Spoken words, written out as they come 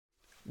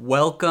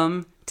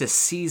Welcome to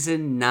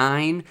Season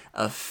 9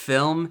 of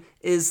Film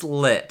is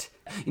Lit.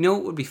 You know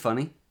what would be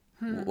funny?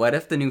 What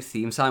if the new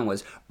theme song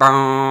was...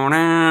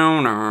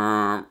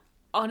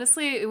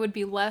 Honestly, it would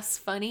be less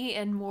funny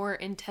and more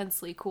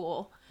intensely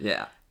cool.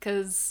 Yeah.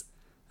 Because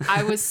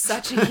I was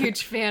such a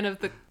huge fan of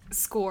the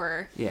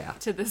score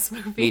to this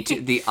movie. Me too.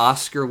 The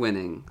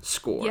Oscar-winning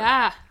score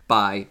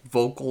by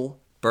Vocal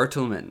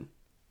Bertelmann.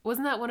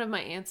 Wasn't that one of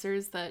my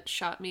answers that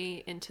shot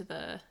me into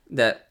the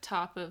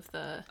top of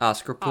the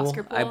Oscar pool?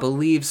 I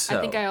believe so.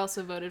 I think I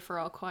also voted for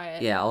All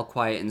Quiet. Yeah, All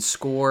Quiet in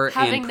score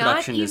and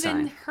production design.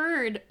 Having not even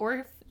heard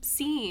or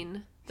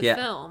seen the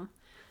film.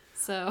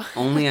 So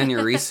only on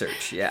your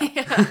research, yeah,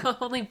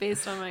 only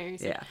based on my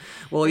research. Yeah.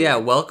 Well, yeah,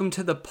 welcome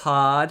to the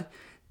pod.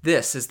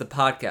 This is the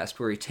podcast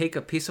where we take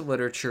a piece of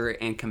literature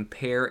and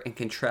compare and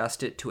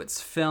contrast it to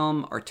its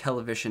film or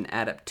television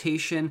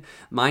adaptation.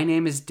 My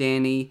name is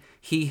Danny,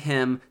 he,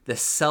 him, the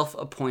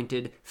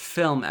self-appointed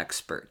film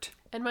expert.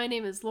 And my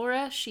name is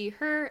Laura, she,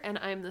 her, and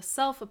I'm the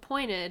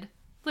self-appointed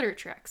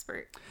literature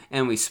expert.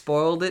 And we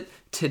spoiled it.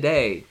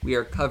 Today, we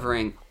are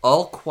covering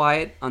All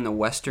Quiet on the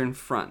Western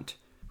Front,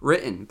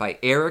 written by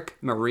Erich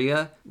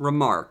Maria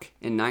Remarque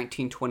in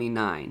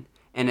 1929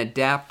 and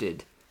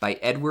adapted by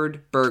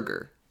Edward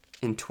Berger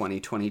in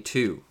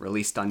 2022,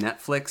 released on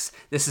Netflix.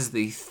 This is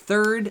the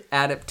third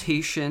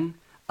adaptation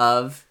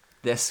of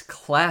this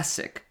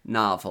classic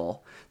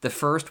novel. The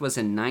first was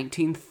in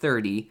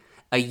 1930,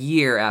 a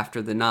year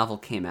after the novel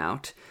came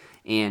out,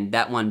 and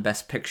that won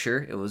Best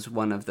Picture. It was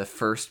one of the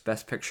first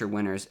Best Picture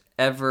winners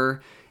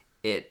ever.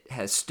 It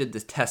has stood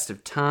the test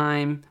of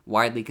time,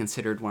 widely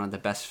considered one of the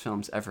best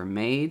films ever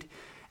made.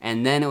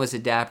 And then it was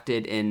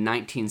adapted in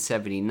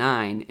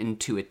 1979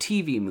 into a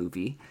TV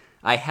movie.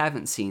 I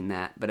haven't seen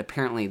that, but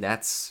apparently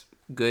that's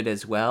good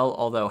as well.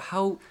 Although,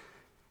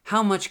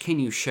 how much can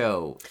you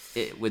show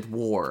it with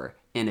war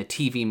in a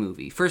TV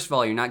movie? First of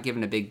all, you're not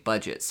given a big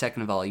budget.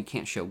 Second of all, you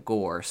can't show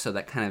gore, so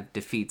that kind of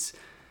defeats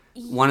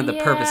one of the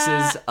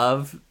purposes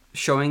of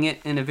showing it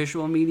in a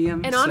visual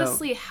medium. And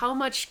honestly, how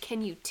much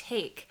can you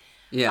take?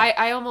 Yeah.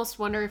 I almost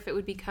wonder if it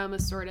would become a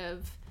sort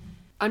of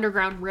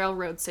Underground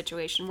Railroad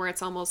situation where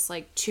it's almost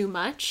like too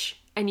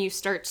much and you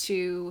start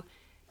to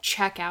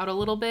check out a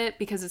little bit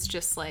because it's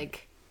just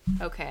like,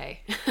 okay.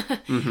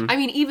 Mm-hmm. I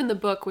mean, even the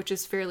book, which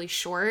is fairly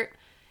short,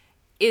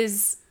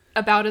 is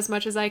about as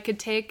much as I could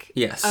take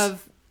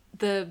of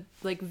the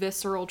like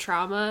visceral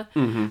trauma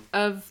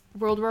of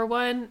World War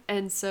I.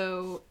 And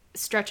so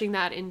stretching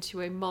that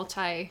into a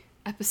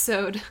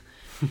multi-episode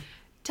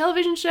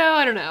television show,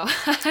 I don't know.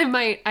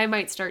 I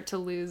might start to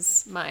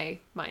lose my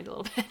mind a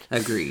little bit.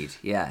 Agreed.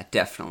 Yeah,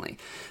 definitely.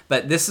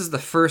 But this is the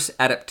first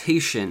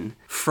adaptation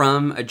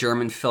from a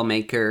German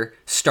filmmaker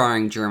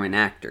starring German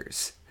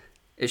actors.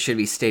 It should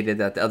be stated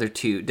that the other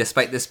two,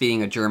 despite this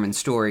being a German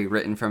story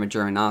written from a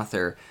German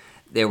author,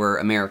 they were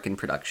American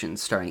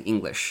productions starring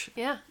English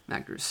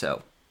actors.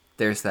 So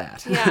there's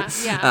that.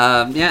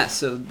 Yeah.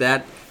 So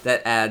that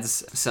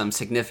adds some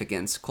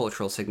significance,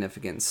 cultural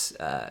significance.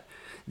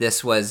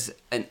 This was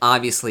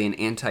obviously an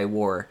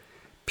anti-war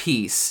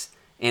piece,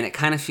 and it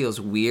kind of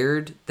feels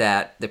weird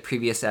that the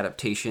previous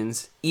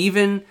adaptations,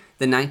 even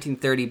the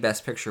 1930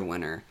 Best Picture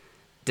winner,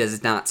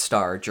 does not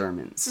star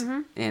Germans,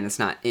 and it's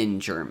not in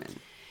German.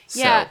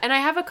 Yeah, and I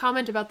have a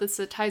comment about this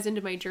that ties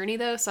into my journey,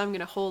 though, so I'm going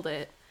to hold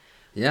it.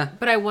 Yeah.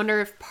 But I wonder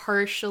if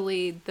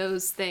partially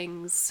those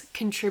things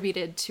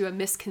contributed to a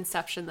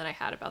misconception that I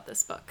had about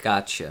this book.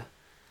 Gotcha.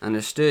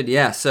 Understood.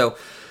 Yeah, so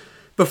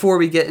before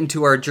we get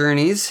into our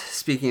journeys,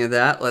 speaking of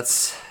that,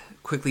 let's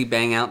quickly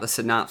bang out the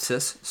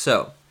synopsis.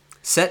 So,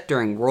 set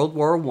during World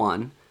War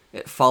I,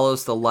 it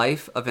follows the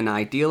life of an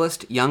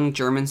idealist young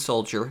German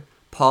soldier,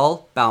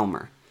 Paul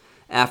Baumer.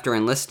 After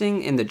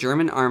enlisting in the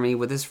German army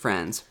with his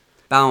friends,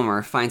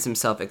 Baumer finds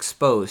himself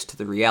exposed to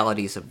the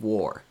realities of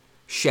war,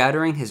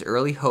 shattering his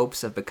early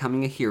hopes of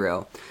becoming a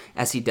hero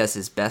as he does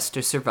his best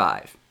to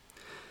survive.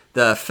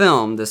 The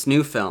film, this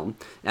new film,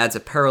 adds a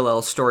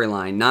parallel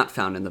storyline not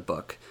found in the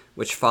book,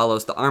 which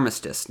follows the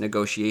armistice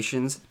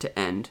negotiations to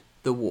end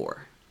the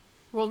war.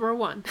 World War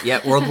I.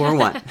 Yeah, World War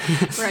I.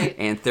 Right.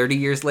 And 30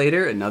 years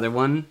later, another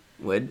one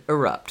would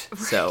erupt.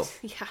 Right. So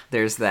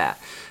there's that.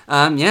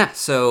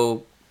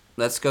 So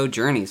let's go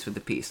journeys with the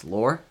piece.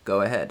 Lore,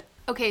 go ahead.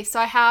 Okay, so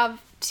I have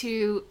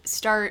to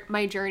start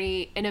my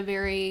journey in a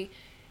very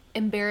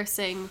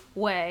embarrassing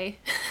way.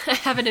 I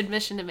have an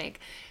admission to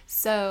make.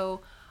 So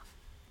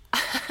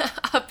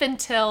up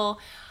until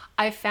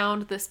I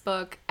found this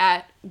book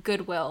at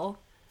Goodwill,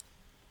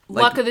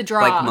 luck of the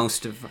draw, like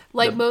most of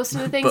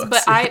the things,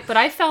 books. but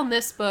I found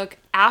this book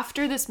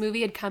after this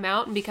movie had come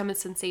out and become a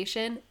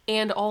sensation,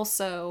 and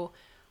also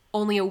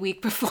only a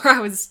week before I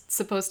was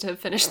supposed to have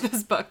finished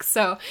this book.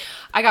 So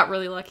I got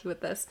really lucky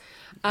with this.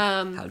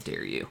 How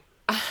dare you?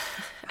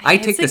 I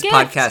take this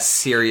podcast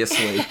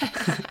seriously.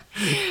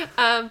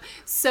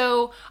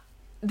 So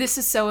this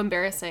is so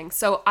embarrassing.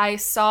 So I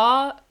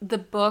saw the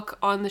book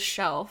on the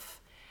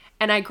shelf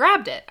and I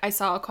grabbed it. I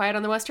saw Quiet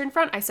on the Western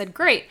Front. I said,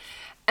 great.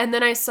 And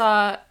then I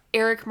saw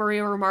Erich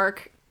Maria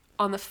Remarque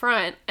on the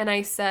front and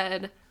I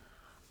said,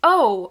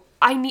 oh,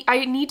 I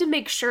need to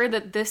make sure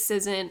that this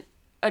isn't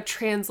a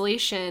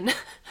translation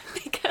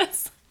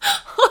because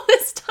all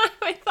this time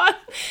I thought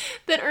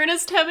that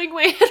Ernest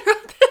Hemingway had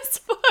wrote this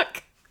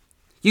book.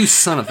 You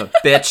son of a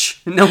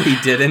bitch. No, he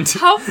didn't.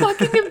 How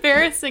fucking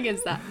embarrassing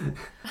is that?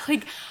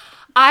 Like,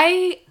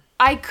 I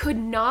could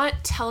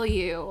not tell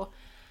you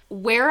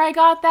where I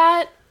got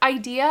that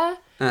idea,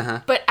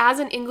 but as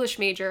an English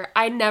major,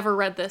 I never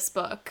read this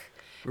book.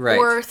 Right.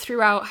 Or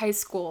throughout high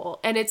school.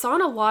 And it's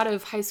on a lot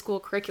of high school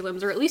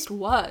curriculums, or at least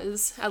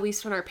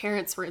when our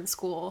parents were in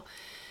school.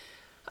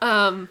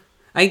 I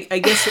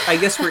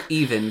guess we're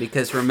even,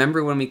 because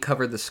remember when we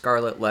covered The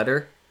Scarlet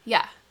Letter?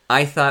 Yeah.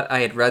 I thought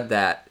I had read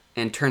that,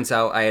 and turns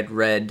out I had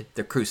read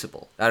The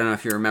Crucible. I don't know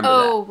if you remember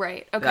that. Oh,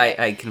 right. Okay.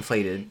 I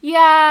conflated.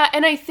 Yeah,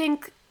 and I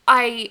think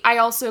I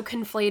also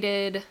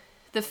conflated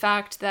the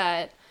fact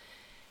that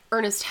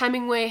Ernest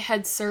Hemingway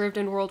had served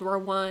in World War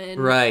I.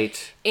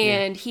 Right.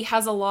 And he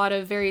has a lot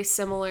of very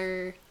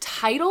similar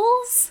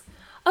titles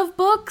of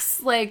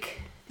books,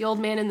 like The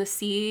Old Man and the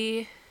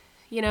Sea,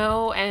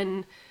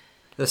 and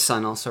The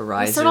Sun Also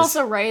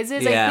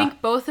Rises. Yeah. I think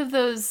both of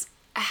those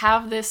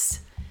have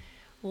this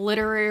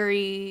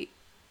literary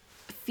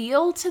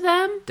feel to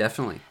them.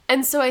 Definitely.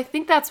 And so I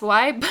think that's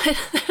why, but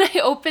then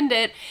I opened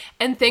it,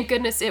 and thank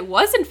goodness it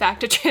was in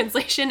fact a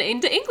translation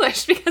into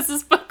English, because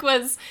this book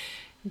was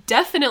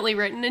definitely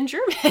written in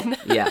German.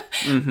 Yeah.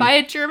 Mm-hmm. By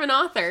a German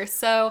author.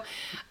 So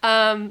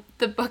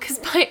the book is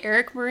by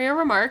Erich Maria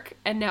Remarque,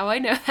 and now I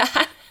know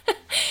that.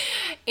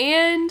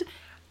 And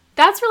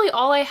that's really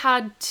all I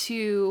had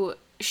to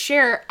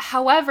share.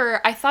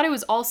 However, I thought it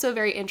was also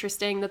very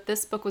interesting that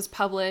this book was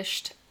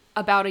published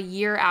about a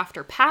year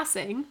after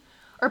Passing.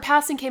 Or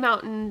Passing came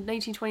out in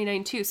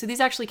 1929 too. So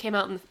these actually came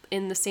out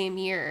in the same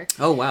year.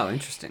 Oh, wow.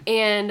 Interesting.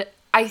 And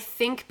I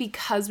think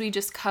because we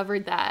just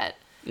covered that,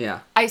 yeah,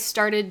 I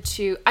started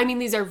to... I mean,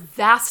 these are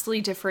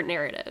vastly different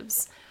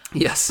narratives.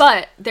 Yes.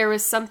 But there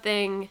was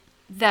something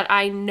that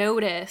I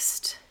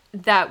noticed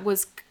that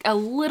was a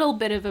little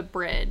bit of a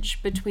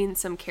bridge between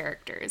some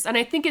characters. And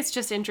I think it's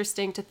just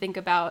interesting to think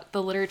about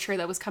the literature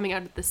that was coming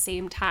out at the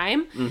same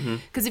time.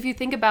 Because if you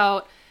think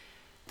about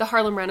the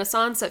Harlem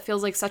Renaissance, it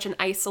feels like such an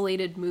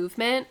isolated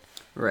movement.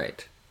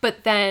 Right.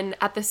 But then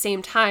at the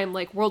same time,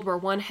 like World War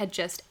I had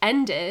just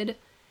ended,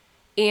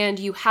 and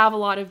you have a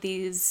lot of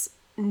these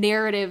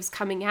narratives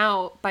coming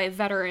out by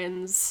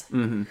veterans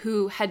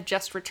who had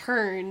just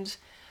returned,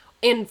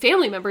 and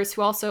family members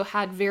who also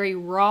had very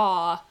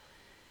raw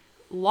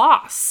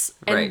loss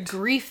and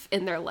grief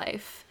in their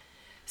life.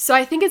 So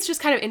I think it's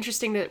just kind of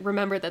interesting to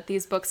remember that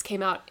these books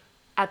came out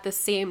at the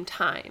same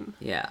time.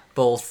 Yeah.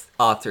 Both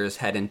authors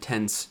had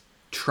intense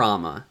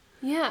trauma.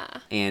 Yeah.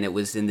 And it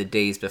was in the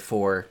days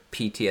before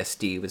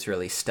PTSD was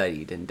really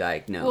studied and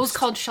diagnosed. Well, it was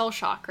called shell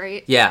shock,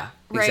 right? Yeah,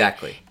 right?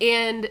 Exactly.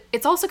 And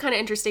it's also kind of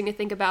interesting to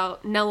think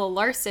about Nella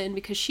Larson,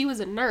 because she was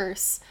a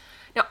nurse.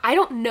 Now, I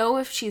don't know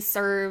if she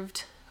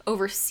served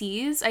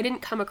overseas. I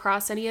didn't come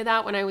across any of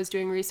that when I was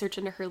doing research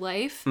into her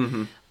life.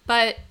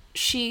 But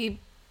she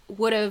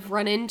would have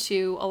run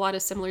into a lot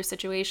of similar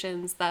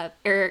situations that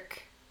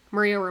Erich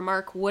Maria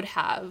Remarque would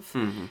have,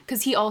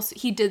 because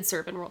he did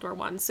serve in World War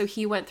I, so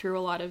he went through a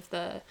lot of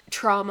the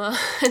trauma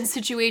and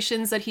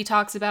situations that he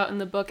talks about in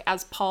the book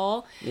as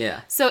Paul.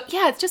 Yeah. So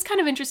yeah, it's just kind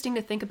of interesting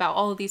to think about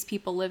all of these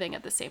people living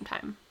at the same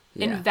time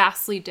in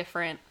vastly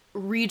different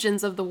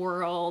regions of the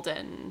world,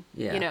 and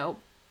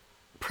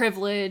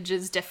privilege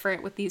is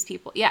different with these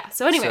people. Yeah.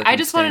 So anyway, I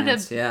just wanted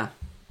to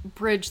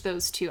bridge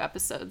those two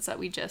episodes that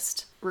we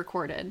just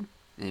recorded.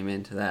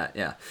 Amen to that.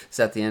 Yeah. Is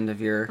that the end of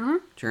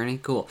your journey?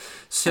 Cool.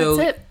 So,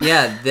 that's it.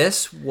 Yeah,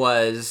 this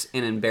was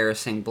an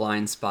embarrassing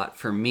blind spot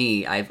for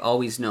me. I've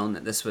always known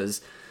that this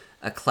was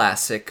a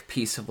classic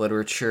piece of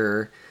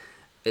literature.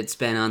 It's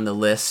been on the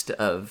list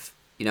of,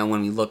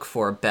 when we look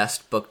for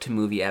best book to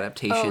movie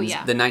adaptations,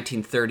 the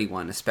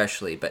 1931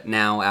 especially, but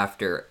now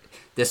after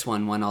this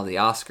one won all the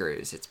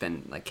Oscars, it's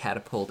been like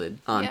catapulted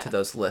onto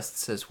those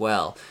lists as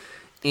well.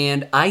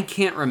 And I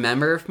can't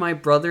remember if my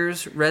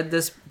brothers read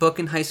this book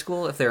in high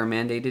school, if they were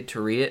mandated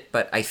to read it,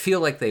 but I feel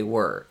like they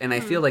were. And I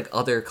feel like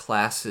other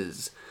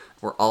classes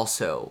were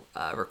also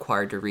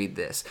required to read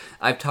this.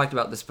 I've talked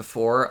about this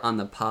before on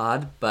the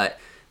pod, but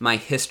my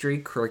history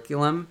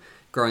curriculum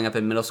growing up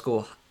in middle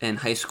school and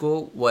high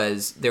school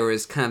there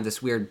was kind of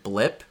this weird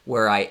blip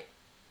where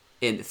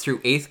through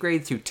 8th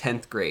grade through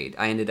 10th grade,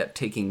 I ended up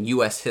taking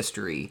U.S.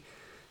 history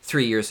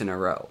 3 years in a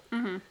row.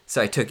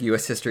 So I took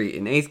U.S. history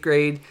in 8th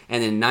grade,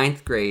 and in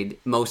 9th grade,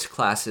 most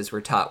classes were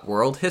taught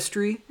world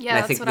history. Yeah,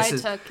 and that's what I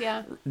took,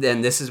 yeah.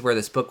 Then this is where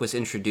this book was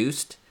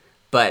introduced,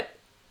 but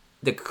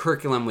the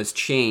curriculum was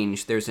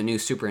changed. There's a new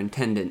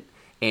superintendent,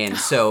 and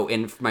so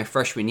in my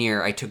freshman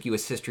year, I took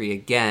U.S. history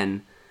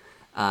again.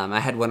 I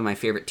had one of my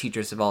favorite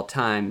teachers of all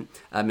time,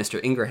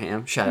 Mr.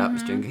 Ingraham. Shout out,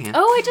 Mr. Ingraham.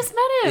 Oh, I just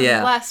met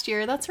him last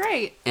year. That's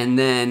right. And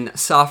then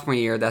sophomore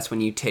year, that's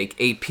when you take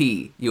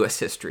AP U.S.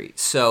 history.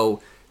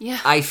 So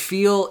I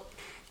feel,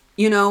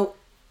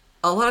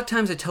 a lot of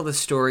times I tell this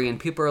story and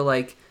people are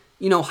like,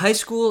 high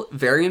school,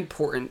 very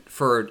important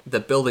for the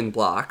building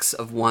blocks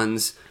of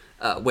one's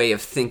way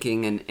of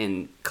thinking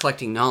and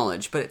collecting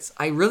knowledge, but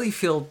I really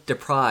feel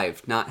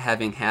deprived not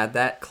having had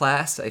that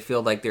class. I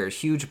feel like there are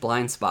huge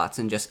blind spots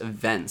in just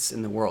events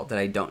in the world that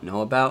I don't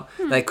know about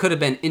that I could have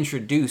been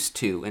introduced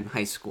to in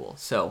high school.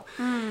 So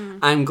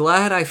I'm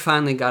glad I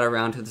finally got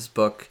around to this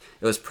book.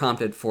 It was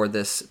prompted for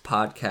this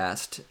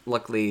podcast.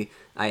 Luckily,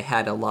 I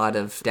had a lot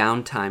of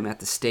downtime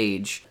at the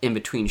stage in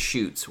between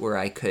shoots where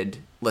I could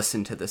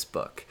listen to this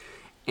book.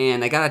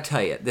 And I gotta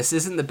tell you, this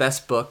isn't the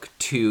best book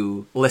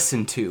to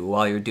listen to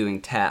while you're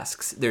doing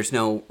tasks. There's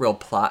no real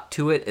plot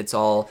to it.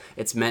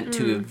 It's meant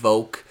to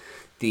evoke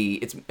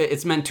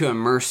it's meant to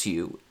immerse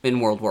you in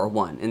World War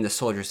I, in the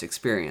soldier's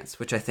experience,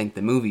 which I think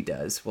the movie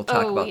does. We'll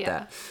talk about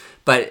that.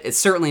 But it's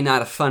certainly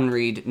not a fun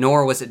read,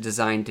 nor was it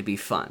designed to be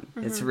fun.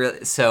 It's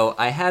really, so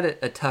I had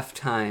a tough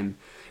time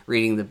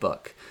reading the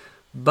book.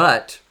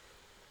 But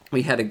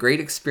we had a great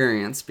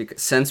experience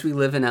because since we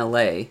live in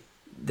LA,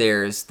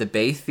 there's the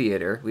Bay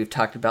Theater. We've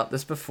talked about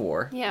this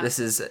before. Yeah. This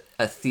is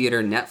a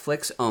theater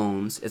Netflix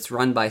owns. It's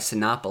run by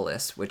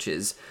Cinépolis, which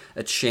is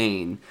a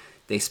chain.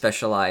 They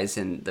specialize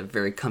in the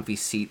very comfy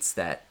seats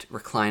that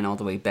recline all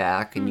the way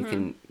back, and you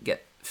can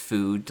get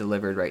food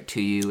delivered right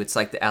to you. It's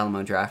like the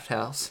Alamo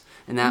Drafthouse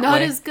in that way.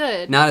 Not as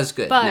good. Not as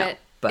good,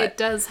 but it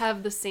does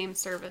have the same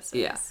services.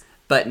 Yeah.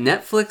 But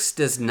Netflix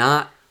does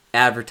not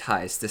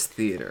advertise this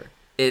theater.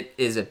 It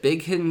is a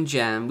big hidden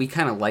gem. We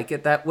kind of like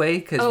it that way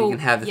because we can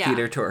have the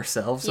theater to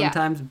ourselves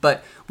sometimes. Yeah.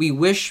 But we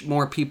wish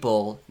more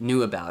people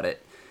knew about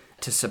it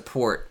to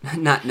support,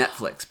 not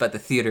Netflix, but the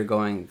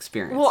theater-going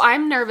experience. Well,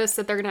 I'm nervous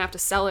that they're going to have to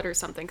sell it or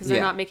something because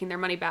they're not making their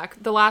money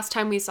back. The last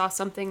time we saw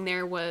something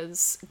there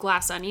was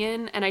Glass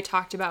Onion, and I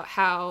talked about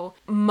how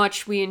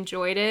much we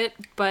enjoyed it,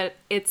 but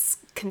it's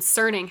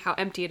concerning how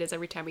empty it is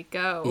every time we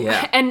go.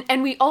 Yeah.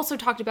 And we also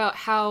talked about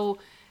how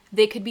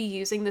they could be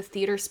using the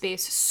theater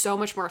space so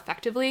much more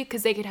effectively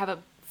because they could have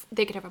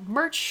a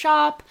merch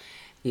shop.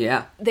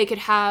 Yeah. They could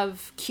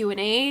have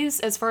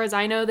Q&As. As far as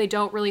I know, they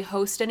don't really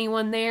host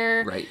anyone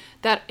there. Right.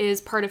 That is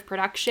part of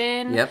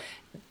production. Yep.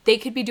 They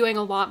could be doing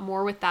a lot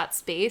more with that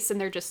space, and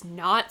they're just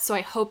not. So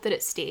I hope that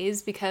it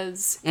stays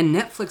because... And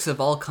Netflix, of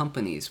all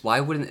companies,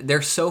 why wouldn't...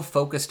 They're so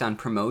focused on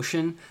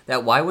promotion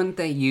that why wouldn't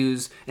they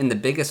use, in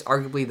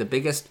arguably the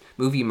biggest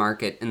movie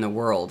market in the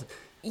world...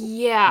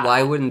 Yeah.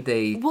 Why wouldn't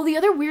they... Well, the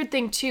other weird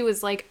thing, too,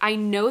 is, like, I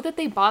know that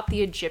they bought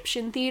the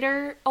Egyptian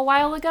theater a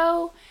while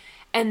ago,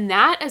 and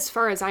that, as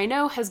far as I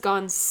know, has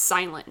gone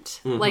silent.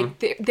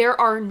 Like,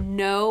 there are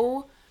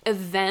no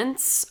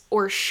events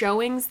or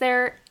showings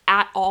there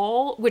at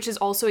all, which is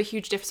also a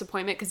huge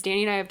disappointment, because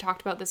Danny and I have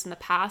talked about this in the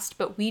past,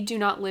 but we do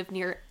not live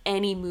near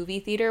any movie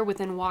theater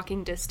within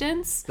walking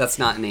distance. That's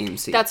not an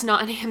AMC. That's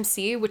not an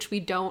AMC, which we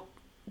don't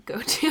go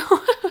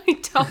to. We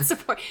don't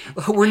support.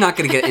 We're not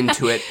going to get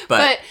into it,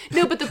 but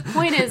the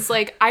point is,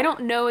 like, I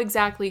don't know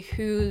exactly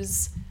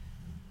who's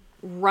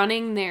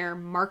running their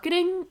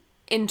marketing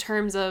in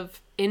terms of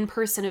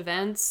in-person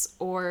events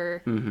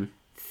or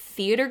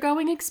theater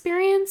going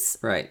experience.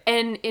 Right.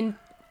 And in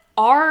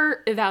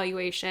our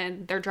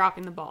evaluation, they're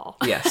dropping the ball.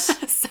 Yes.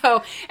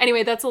 So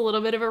anyway, that's a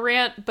little bit of a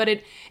rant, but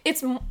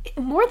it's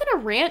more than a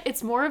rant.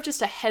 It's more of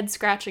just a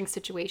head-scratching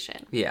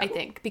situation, I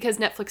think, because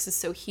Netflix is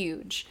so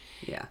huge.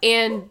 Yeah.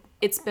 And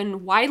it's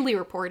been widely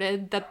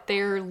reported that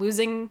they're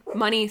losing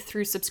money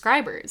through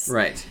subscribers.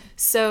 Right.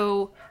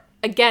 So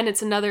again,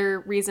 it's another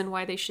reason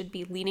why they should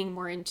be leaning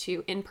more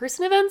into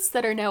in-person events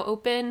that are now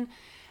open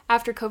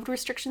after COVID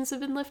restrictions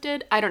have been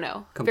lifted. I don't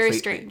know. Very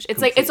strange.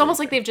 It's almost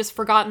like they've just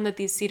forgotten that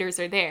these theaters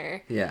are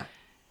there. Yeah.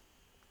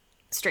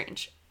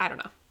 Strange. I don't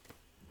know.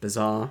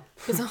 Bizarre.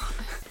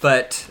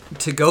 But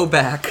to go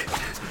back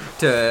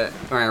to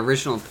our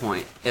original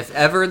point, if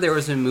ever there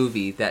was a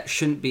movie that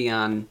shouldn't be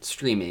on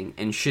streaming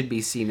and should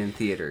be seen in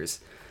theaters,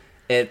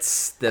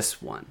 it's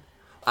this one.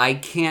 I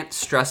can't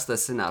stress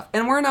this enough.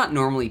 And we're not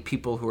normally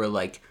people who are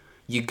like,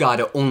 you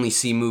gotta only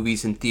see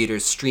movies in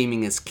theaters,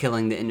 streaming is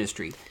killing the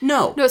industry.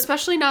 No,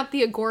 especially not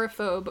the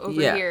agoraphobe over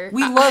here.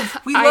 We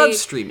love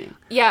streaming.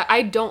 Yeah,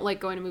 I don't like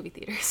going to movie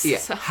theaters. Yeah.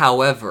 So.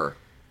 However,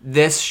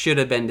 this should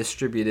have been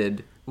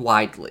distributed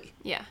widely.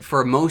 Yeah.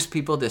 For most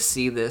people to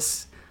see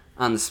this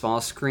on the small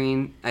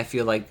screen, I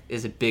feel like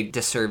is a big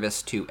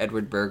disservice to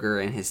Edward Berger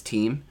and his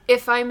team.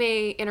 If I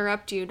may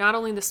interrupt you, not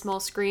only the small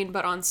screen,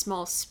 but on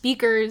small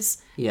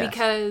speakers,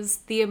 because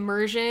the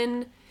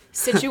immersion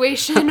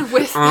situation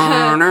with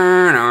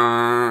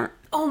oh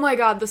my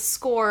god, the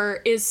score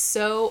is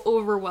so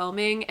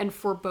overwhelming and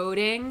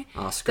foreboding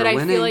Oscar that I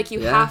winning. feel like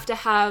you have to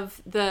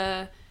have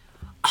the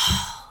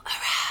all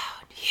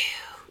around you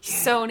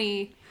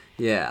Sony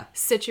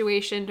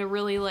situation to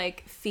really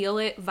like feel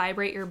it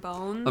vibrate your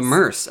bones.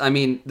 Immerse. I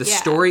mean, the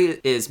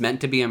story is meant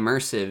to be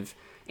immersive,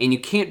 and you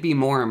can't be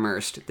more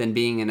immersed than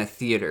being in a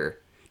theater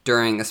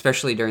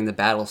especially during the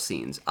battle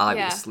scenes,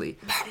 obviously.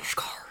 Battle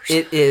scars.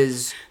 It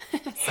is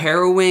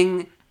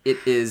harrowing, it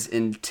is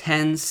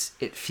intense,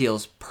 it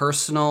feels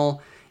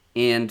personal,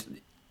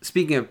 and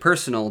speaking of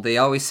personal, they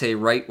always say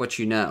write what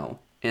you know,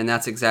 and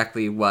that's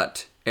exactly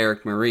what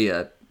Erich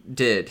Maria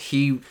did.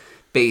 He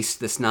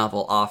based this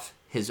novel off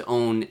his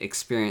own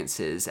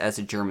experiences as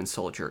a German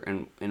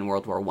soldier in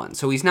World War I.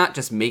 So he's not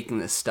just making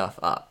this stuff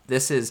up.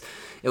 It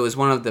was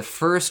one of the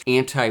first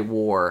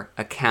anti-war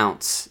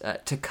accounts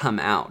to come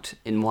out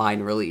in wide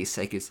release,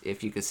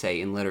 if you could say,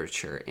 in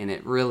literature. And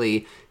it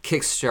really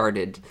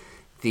kickstarted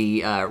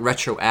the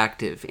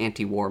retroactive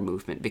anti-war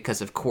movement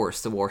because, of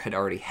course, the war had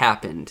already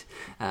happened,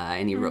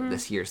 and he wrote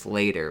this years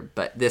later.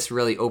 But this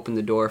really opened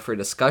the door for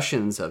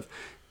discussions of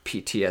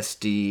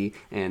PTSD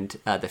and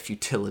the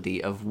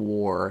futility of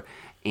war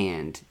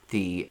and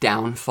the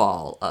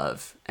downfall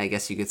of, I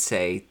guess you could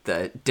say,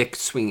 the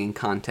dick-swinging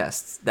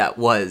contests that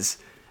was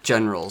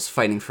generals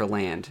fighting for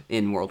land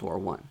in World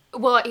War I.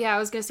 Well, yeah, I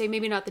was going to say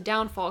maybe not the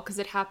downfall because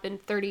it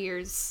happened 30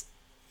 years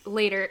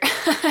later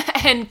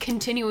and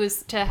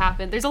continues to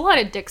happen. There's a lot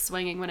of dick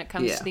swinging when it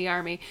comes to the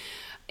Army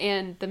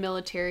and the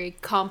military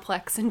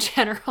complex in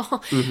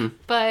general.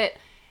 But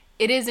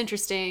it is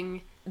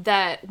interesting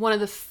that one of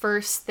the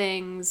first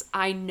things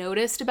I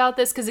noticed about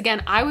this, because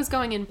again, I was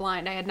going in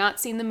blind. I had not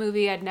seen the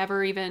movie. I'd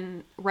never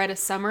even read a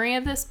summary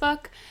of this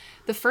book.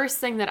 The first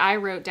thing that I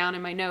wrote down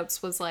in my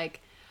notes was like,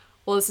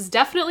 well, this is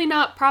definitely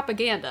not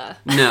propaganda.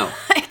 No.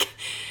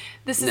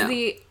 This is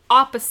the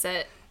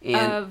opposite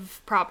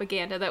of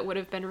propaganda that would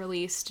have been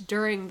released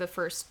during the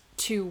first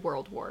two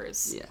world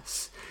wars.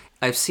 Yes.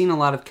 I've seen a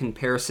lot of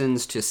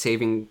comparisons to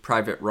Saving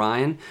Private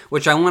Ryan,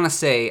 which I want to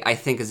say I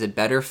think is a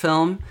better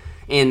film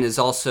and is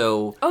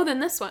also... Oh, than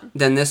this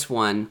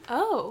one.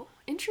 Oh,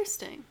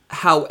 interesting.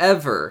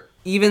 However,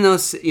 even though,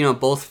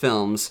 both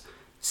films,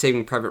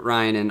 Saving Private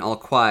Ryan and All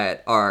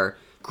Quiet, are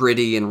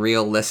gritty and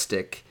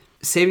realistic,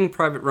 Saving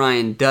Private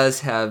Ryan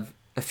does have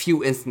a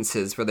few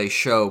instances where they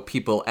show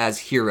people as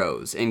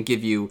heroes and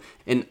give you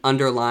an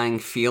underlying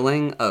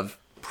feeling of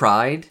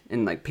pride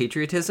and like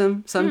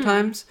patriotism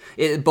sometimes.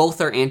 Both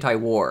are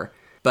anti-war,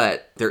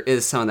 but there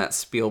is some of that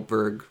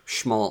Spielberg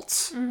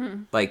schmaltz,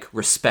 like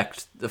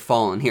respect the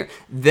fallen here.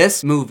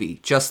 This movie,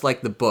 just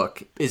like the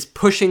book, is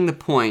pushing the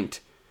point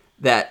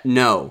that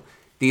no,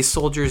 these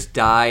soldiers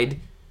died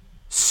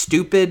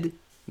stupid,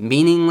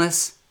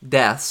 meaningless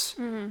deaths,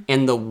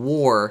 and the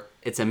war,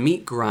 it's a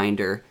meat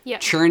grinder,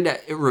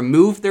 it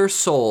removed their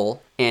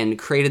soul and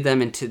created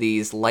them into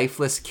these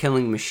lifeless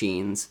killing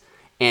machines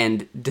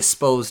and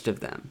disposed of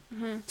them.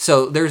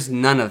 So there's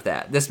none of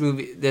that.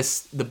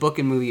 The book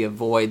and movie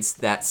avoids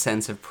that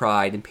sense of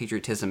pride and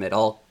patriotism at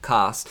all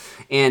costs.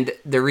 And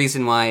the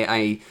reason why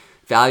I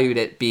valued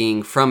it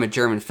being from a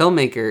German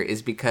filmmaker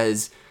is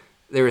because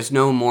there was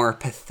no more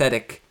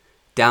pathetic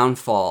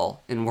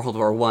downfall in World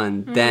War I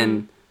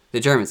than the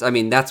Germans. I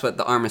mean, that's what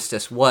the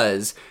armistice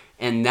was.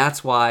 And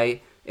that's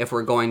why, if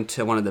we're going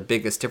to one of the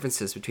biggest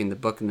differences between the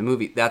book and the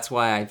movie, that's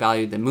why I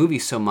valued the movie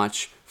so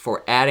much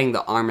for adding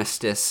the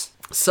armistice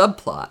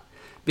subplot.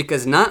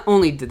 Because not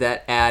only did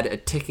that add a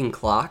ticking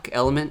clock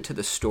element to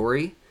the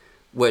story,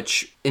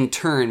 which in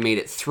turn made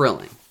it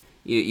thrilling.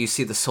 You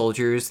see the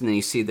soldiers and then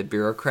you see the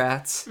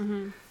bureaucrats.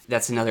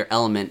 That's another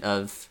element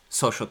of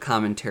social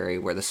commentary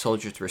where the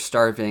soldiers were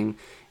starving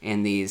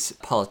and these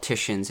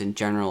politicians and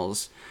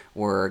generals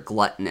were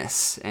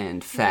gluttonous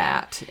and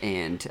fat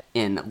and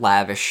in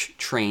lavish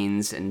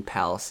trains and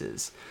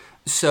palaces.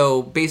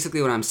 So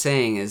basically what I'm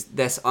saying is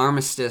this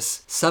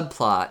armistice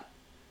subplot,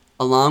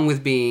 along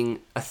with being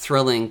a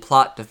thrilling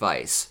plot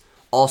device,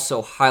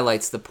 also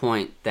highlights the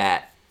point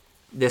that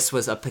this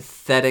was a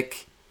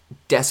pathetic,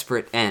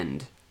 desperate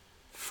end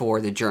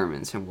for the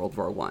Germans in World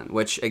War I,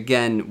 which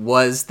again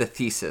was the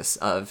thesis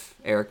of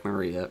Erich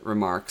Maria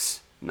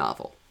Remarque's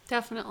novel.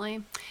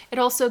 Definitely. It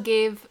also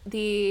gave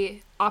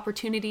the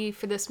opportunity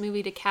for this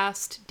movie to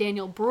cast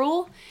Daniel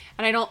Bruhl,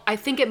 and I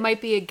think it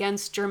might be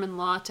against German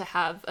law to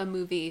have a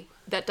movie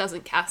that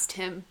doesn't cast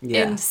him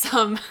in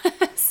some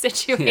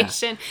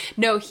situation.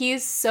 No,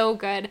 he's so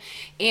good,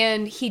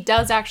 and he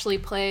does actually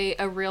play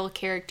a real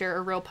character,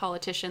 a real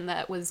politician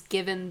that was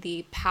given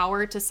the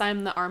power to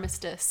sign the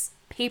armistice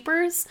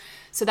papers.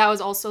 So that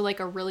was also like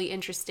a really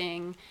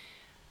interesting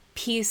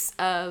piece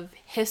of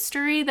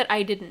history that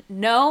I didn't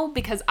know,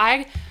 because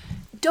I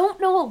don't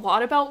know a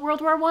lot about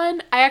World War I.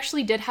 I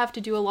actually did have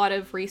to do a lot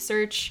of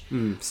research.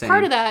 Same.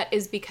 Part of that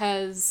is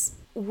because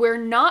we're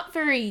not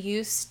very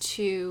used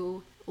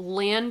to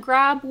land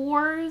grab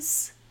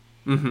wars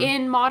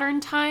in modern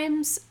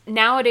times.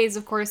 Nowadays,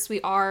 of course,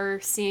 we are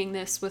seeing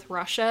this with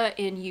Russia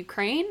in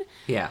Ukraine.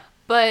 Yeah.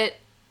 But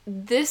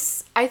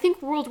I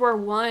think World War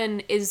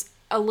I is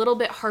a little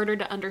bit harder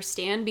to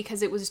understand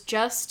because it was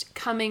just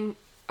coming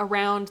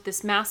around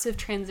this massive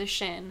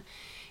transition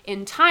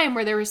in time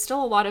where there was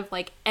still a lot of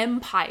like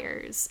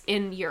empires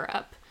in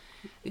Europe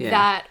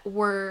that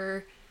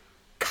were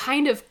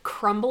kind of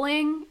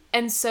crumbling,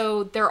 and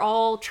so they're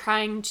all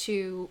trying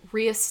to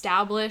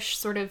reestablish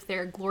sort of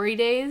their glory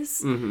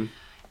days.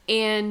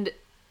 And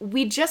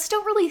we just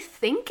don't really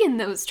think in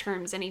those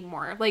terms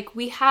anymore. Like,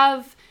 we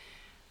have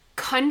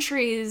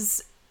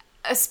countries,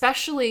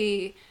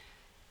 especially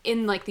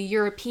in like the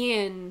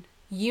European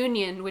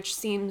Union, which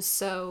seems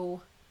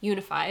so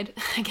unified,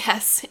 I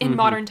guess, in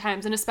modern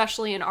times, and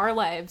especially in our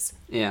lives.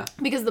 Yeah.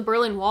 Because the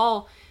Berlin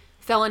Wall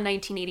fell in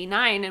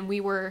 1989, and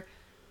we were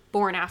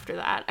born after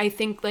that. I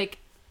think, like,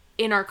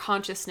 in our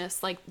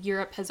consciousness, like,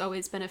 Europe has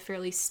always been a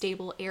fairly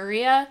stable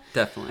area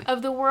definitely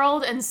of the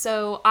world. And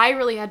so I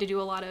really had to do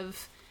a lot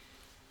of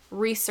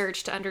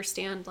research to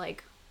understand,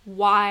 like,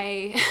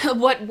 why,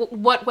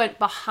 what went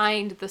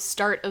behind the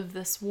start of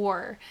this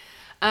war.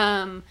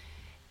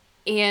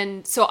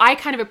 And so I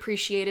kind of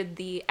appreciated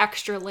the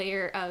extra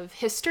layer of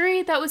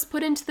history that was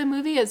put into the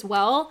movie as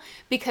well,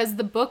 because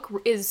the book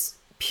is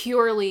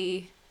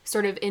purely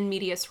sort of in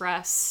medias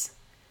res.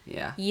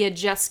 Yeah. You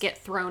just get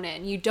thrown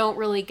in. You don't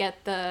really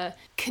get the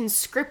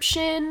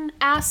conscription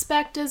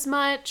aspect as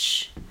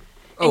much.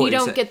 And you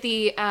don't get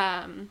the,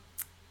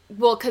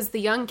 well, because the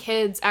young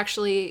kids,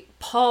 actually,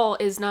 Paul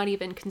is not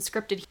even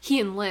conscripted. He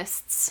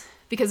enlists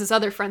because his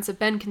other friends have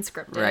been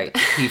conscripted. Right.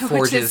 He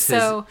forges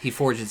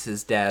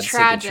his dad's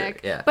tragic.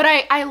 signature. Yeah. But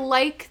I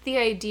like the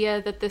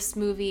idea that this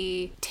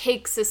movie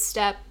takes a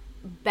step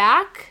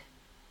back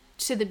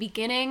to the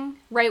beginning,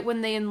 right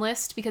when they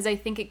enlist, because I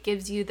think it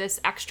gives you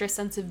this extra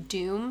sense of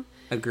doom.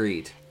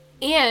 Agreed.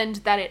 And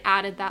that it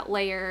added that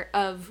layer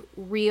of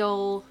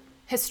real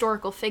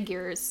historical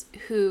figures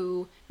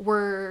who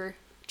were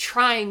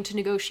trying to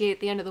negotiate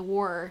the end of the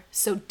war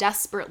so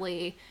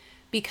desperately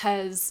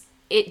because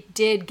it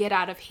did get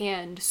out of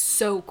hand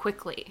so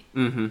quickly.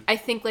 Mm-hmm. I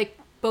think, like,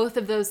 both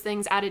of those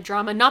things added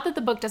drama. Not that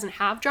the book doesn't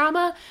have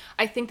drama.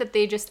 I think that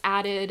they just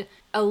added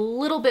a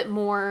little bit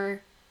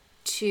more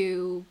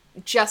to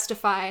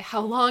justify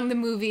how long the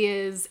movie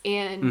is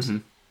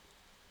and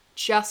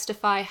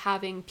justify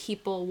having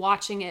people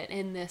watching it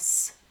in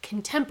this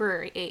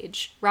contemporary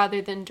age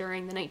rather than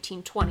during the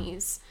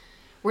 1920s,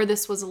 where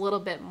this was a little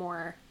bit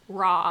more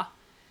raw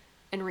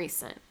and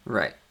recent.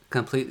 Right.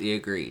 Completely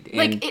agreed.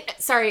 And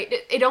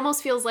it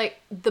almost feels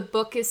like the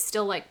book is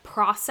still, like,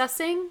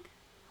 processing,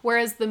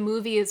 whereas the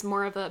movie is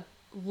more of a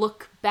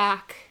look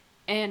back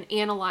and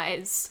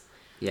analyze.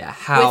 Yeah,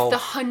 how... with the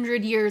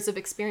 100 years of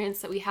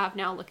experience that we have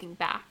now looking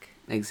back.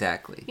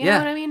 Exactly. You know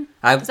what I mean?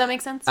 Does that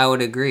make sense? I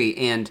would agree.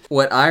 And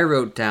what I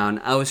wrote down,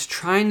 I was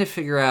trying to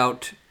figure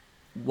out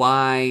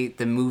why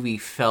the movie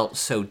felt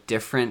so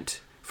different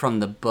from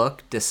the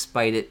book,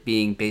 despite it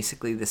being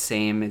basically the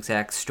same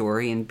exact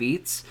story and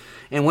beats.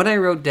 And what I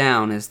wrote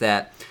down is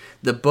that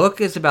the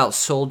book is about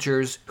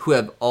soldiers who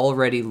have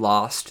already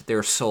lost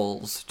their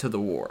souls to the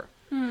war.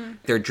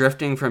 They're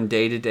drifting from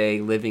day to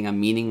day, living a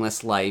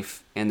meaningless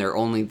life, and they're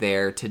only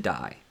there to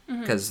die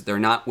because they're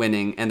not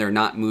winning and they're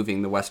not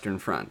moving the Western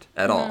Front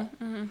at all.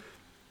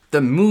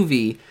 The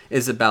movie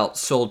is about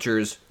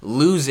soldiers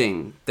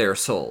losing their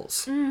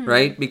souls,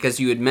 right? Because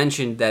you had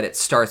mentioned that it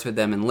starts with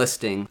them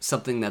enlisting,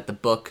 something that the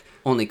book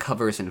only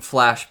covers in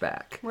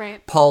flashback.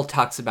 Right. Paul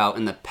talks about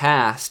in the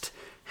past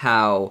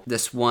how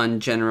this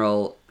one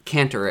General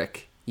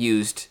Cantoric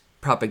used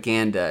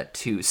propaganda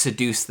to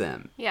seduce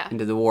them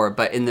into the war.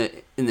 But in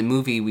the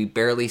movie, we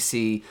barely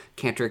see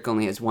Cantoric.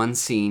 Only has one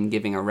scene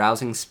giving a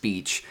rousing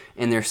speech,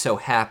 and they're so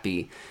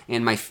happy.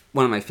 And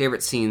one of my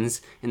favorite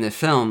scenes in the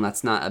film,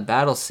 that's not a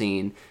battle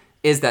scene,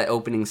 is that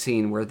opening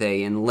scene where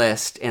they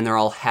enlist and they're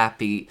all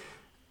happy.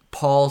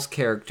 Paul's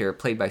character,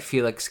 played by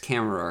Felix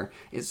Kammerer,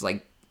 is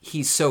like,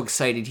 he's so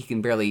excited he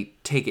can barely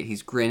take it.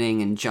 He's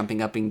grinning and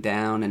jumping up and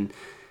down. And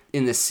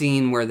in the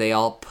scene where they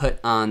all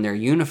put on their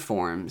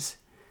uniforms,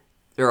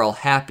 they're all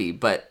happy,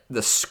 but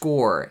the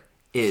score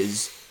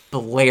is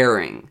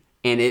blaring,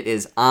 and it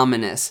is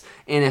ominous.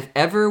 And if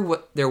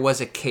ever there was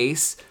a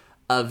case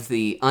of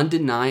the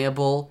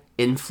undeniable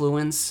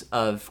influence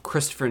of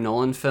Christopher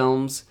Nolan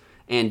films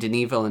and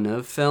Denis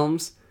Villeneuve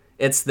films,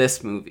 it's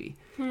this movie.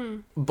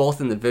 Both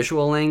in the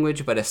visual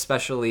language, but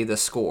especially the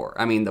score.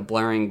 I mean, the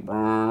blaring,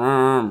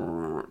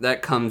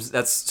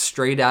 that's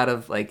straight out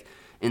of, like,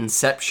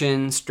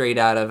 Inception, straight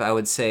out of, I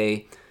would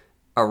say,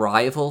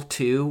 Arrival,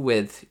 too,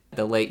 with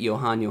the late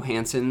Johan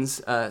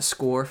Johansson's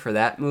score for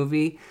that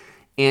movie.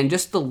 And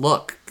just the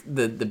look,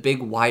 the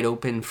big wide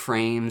open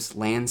frames,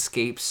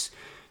 landscapes.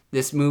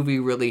 This movie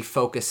really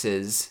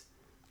focuses,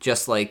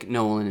 just like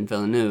Nolan and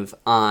Villeneuve,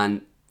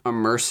 on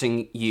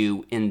immersing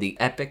you in the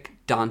epic,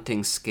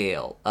 daunting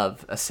scale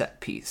of a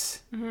set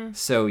piece.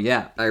 So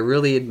yeah, I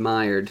really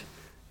admired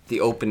the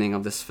opening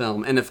of this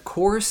film. And of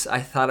course, I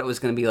thought it was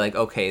going to be like,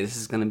 okay, this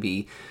is going to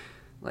be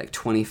like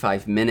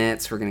 25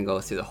 minutes. We're going to go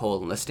through the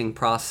whole enlisting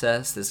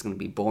process. This is going to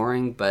be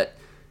boring. But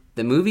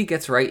the movie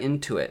gets right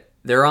into it.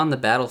 They're on the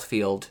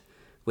battlefield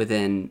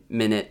within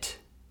minute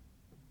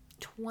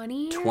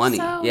 20 or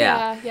so?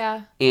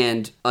 Yeah.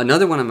 And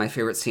another one of my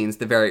favorite scenes,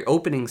 the very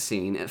opening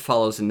scene, it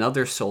follows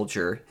another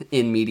soldier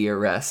in media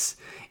res.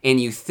 And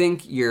you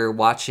think you're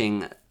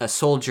watching a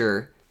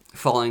soldier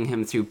following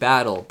him through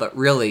battle, but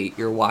really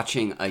you're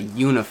watching a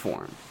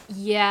uniform.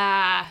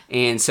 Yeah.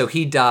 And so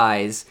he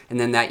dies, and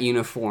then that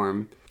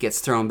uniform gets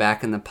thrown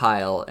back in the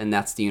pile, and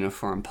that's the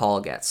uniform Paul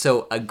gets.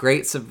 So a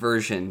great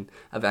subversion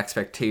of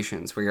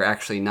expectations, where you're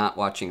actually not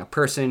watching a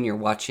person, you're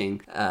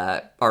watching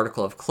an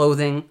article of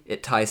clothing.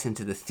 It ties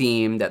into the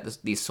theme that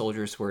these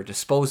soldiers were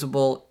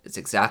disposable. It's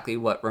exactly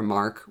what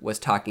Remarque was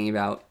talking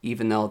about,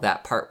 even though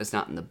that part was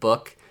not in the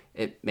book.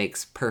 it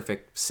makes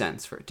perfect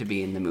sense for it to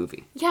be in the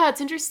movie. Yeah, it's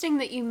interesting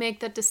that you make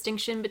that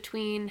distinction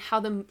between how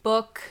the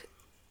book,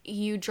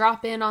 you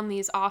drop in on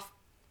these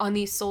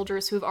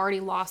soldiers who have already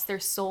lost their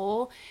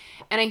soul.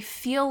 And I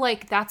feel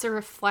like that's a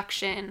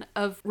reflection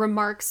of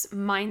Remarque's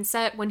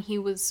mindset when he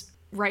was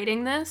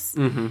writing this.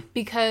 Mm-hmm.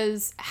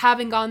 Because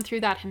having gone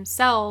through that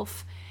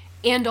himself,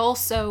 and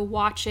also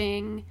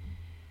watching,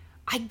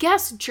 I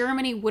guess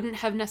Germany wouldn't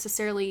have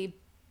necessarily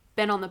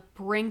been on the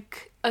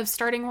brink of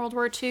starting World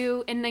War II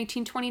in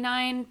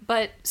 1929,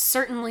 but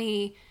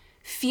certainly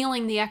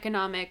feeling the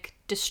economic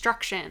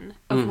destruction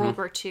of World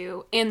War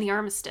II and the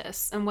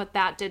armistice and what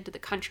that did to the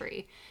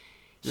country.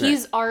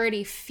 He's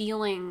already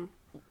feeling,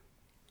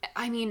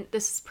 I mean,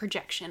 this is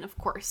projection, of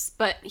course,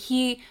 but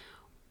he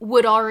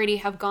would already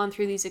have gone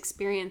through these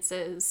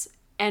experiences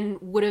and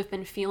would have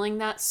been feeling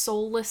that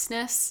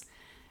soullessness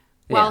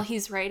while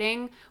he's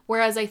writing.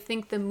 Whereas I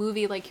think the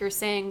movie, like you're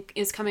saying,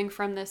 is coming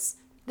from this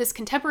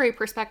contemporary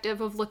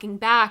perspective of looking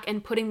back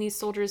and putting these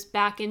soldiers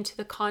back into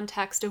the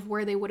context of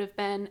where they would have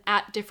been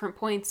at different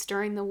points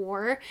during the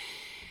war.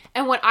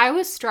 And what I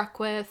was struck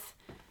with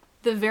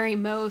the very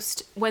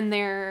most when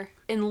they're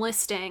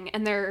enlisting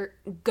and they're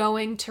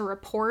going to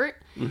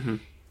report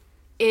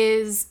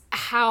is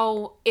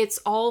how it's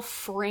all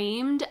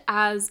framed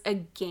as a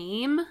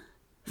game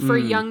for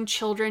young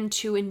children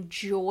to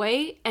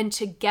enjoy and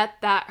to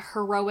get that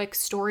heroic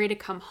story to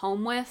come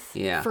home with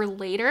for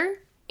later.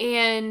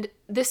 And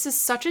this is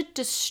such a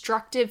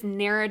destructive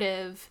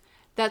narrative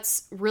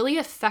that's really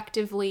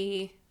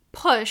effectively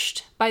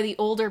pushed by the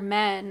older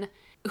men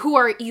who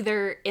are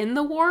either in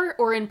the war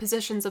or in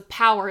positions of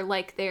power,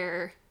 like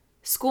their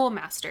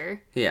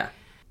schoolmaster. Yeah.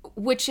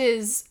 Which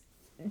is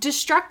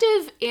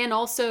destructive and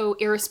also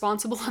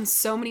irresponsible on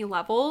so many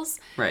levels.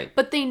 Right.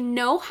 But they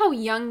know how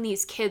young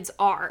these kids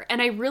are.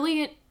 And I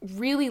really,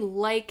 really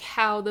like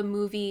how the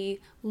movie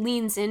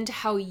leans into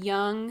how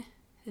young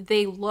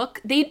they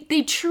look. They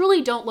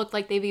truly don't look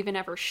like they've even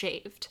ever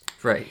shaved.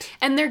 Right.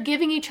 And they're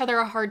giving each other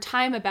a hard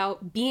time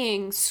about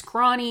being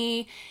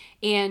scrawny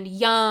and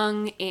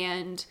young,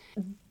 and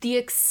the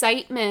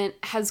excitement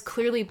has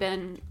clearly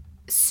been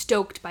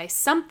stoked by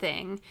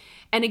something.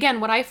 And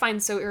again, what I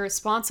find so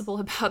irresponsible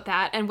about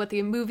that, and what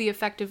the movie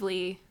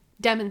effectively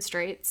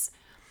demonstrates,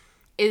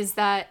 is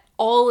that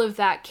all of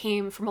that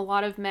came from a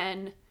lot of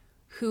men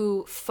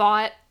who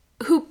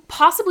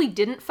possibly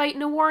didn't fight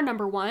in a war,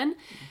 number one,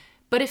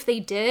 but if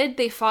they did,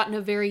 they fought in a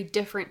very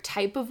different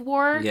type of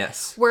war.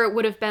 Yes. Where it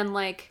would have been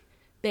like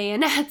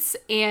bayonets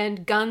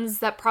and guns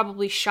that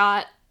probably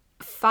shot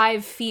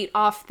 5 feet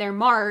off their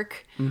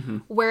mark,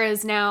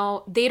 whereas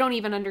now they don't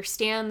even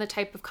understand the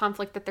type of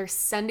conflict that they're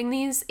sending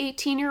these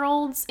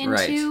 18-year-olds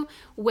into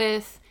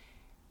with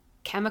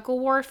chemical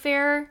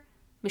warfare,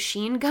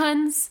 machine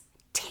guns,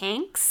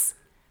 tanks,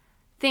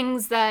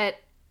 things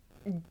that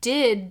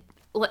did,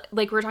 like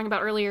we were talking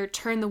about earlier,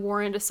 turn the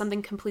war into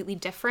something completely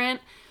different.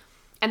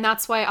 And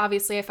that's why,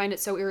 obviously, I find it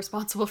so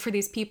irresponsible for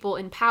these people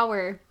in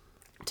power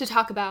to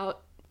talk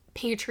about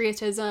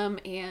patriotism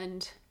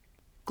and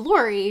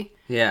glory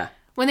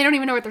when they don't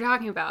even know what they're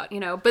talking about,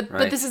 you know. But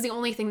this is the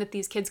only thing that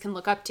these kids can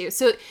look up to.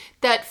 So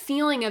that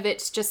feeling of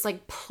it's just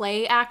like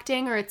play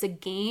acting or it's a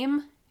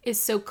game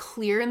is so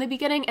clear in the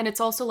beginning. And it's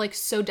also like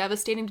so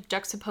devastating to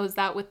juxtapose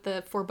that with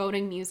the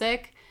foreboding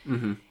music.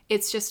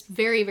 It's just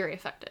very, very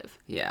effective.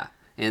 Yeah.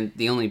 And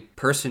the only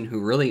person who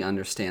really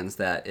understands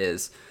that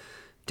is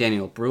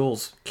Daniel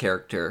Bruhl's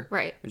character.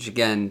 Right. Which,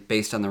 again,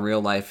 based on the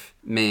real-life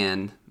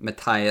man,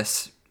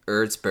 Matthias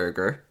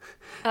Erzberger.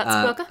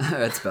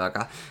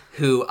 Erzberger.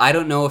 Who, I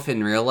don't know if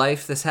in real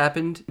life this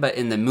happened, but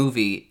in the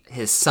movie,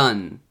 his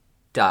son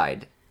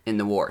died in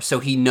the war. So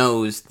he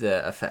knows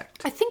the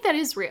effect. I think that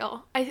is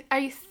real.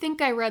 I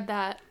think I read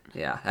that.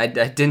 Yeah, I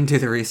didn't do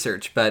the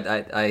research, but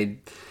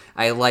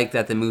I like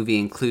that the movie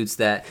includes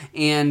that.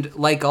 And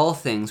like all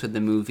things with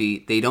the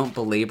movie, they don't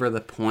belabor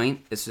the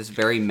point. It's just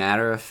very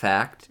matter of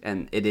fact,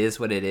 and it is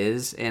what it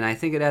is. And I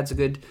think it adds a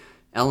good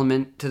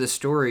element to the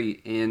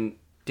story. And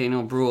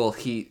Daniel Bruhl,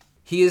 he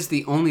is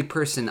the only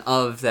person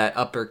of that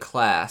upper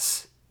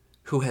class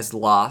who has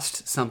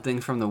lost something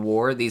from the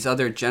war. These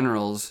other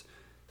generals,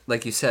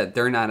 like you said,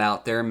 they're not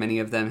out there. Many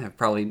of them have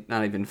probably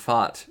not even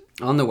fought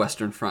on the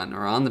Western Front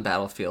or on the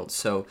battlefield.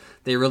 So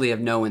they really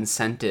have no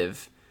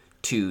incentive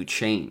to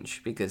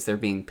change because they're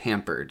being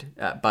pampered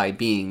by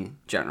being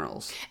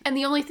generals. And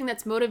the only thing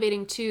that's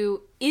motivating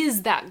too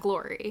is that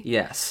glory.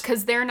 Yes.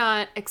 Because they're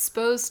not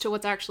exposed to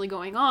what's actually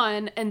going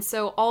on. And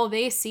so all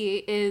they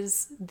see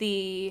is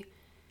the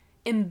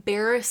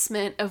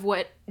embarrassment of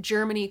what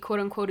Germany, quote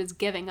unquote, is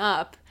giving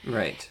up.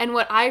 Right. And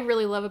what I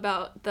really love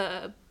about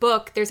the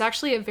book, there's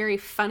actually a very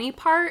funny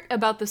part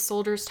about the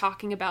soldiers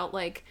talking about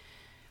like,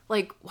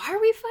 why are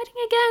we fighting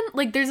again?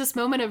 Like, there's this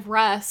moment of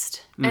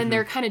rest, and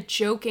they're kind of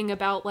joking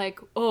about,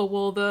 like, oh,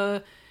 well,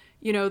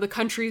 the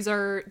countries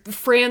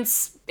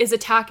France is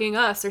attacking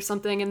us or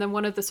something, and then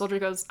one of the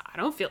soldiers goes, I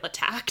don't feel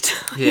attacked,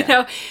 you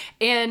know?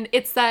 And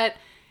it's that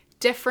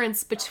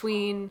difference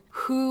between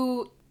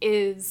who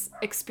is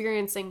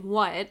experiencing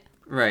what,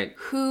 right?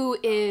 Who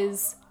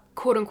is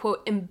quote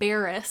unquote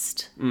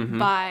embarrassed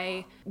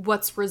by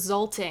what's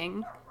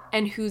resulting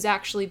and who's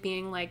actually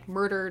being like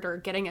murdered or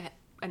getting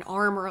an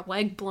arm or a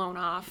leg blown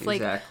off.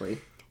 Exactly.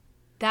 Like,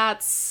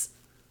 that's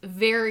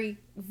very,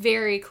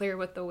 very clear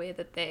with the way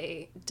that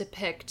they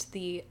depict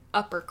the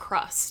upper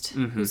crust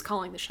who's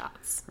calling the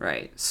shots.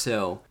 Right.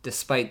 So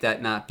despite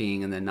that not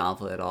being in the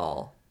novel at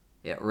all,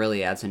 it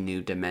really adds a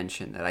new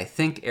dimension that I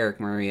think Erich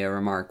Maria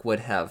Remarque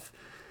would have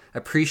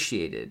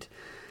appreciated.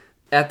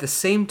 At the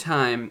same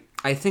time,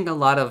 I think a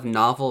lot of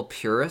novel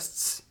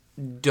purists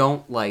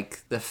don't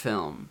like the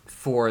film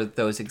for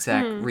those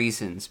exact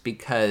reasons,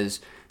 because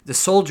the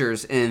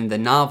soldiers in the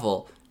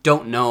novel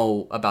don't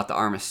know about the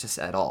armistice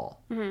at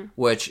all,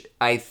 which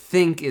I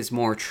think is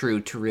more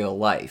true to real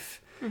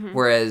life.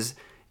 Whereas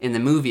in the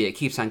movie, it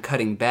keeps on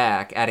cutting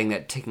back, adding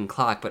that ticking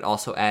clock, but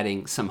also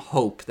adding some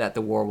hope that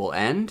the war will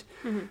end.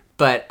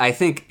 But I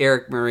think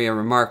Erich Maria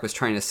Remarque was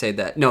trying to say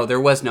that, no, there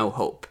was no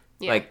hope.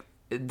 Yeah. Like,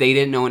 they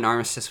didn't know an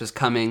armistice was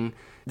coming.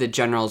 The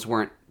generals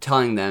weren't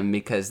telling them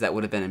because that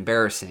would have been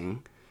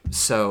embarrassing.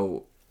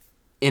 So,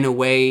 in a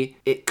way,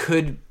 it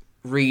could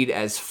read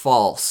as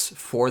false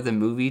for the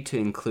movie to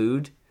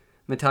include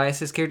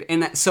Matthias's character.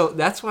 And so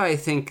that's why I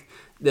think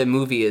the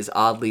movie is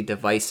oddly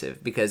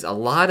divisive, because a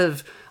lot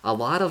of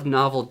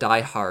novel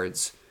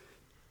diehards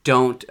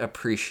don't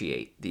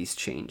appreciate these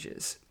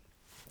changes.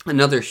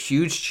 Another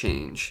huge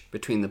change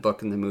between the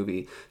book and the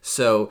movie.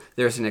 So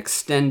there's an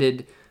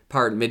extended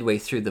part midway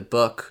through the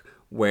book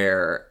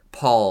where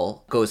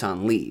Paul goes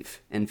on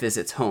leave and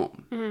visits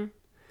home.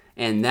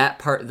 And that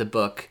part of the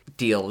book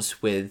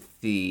deals with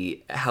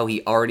how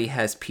he already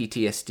has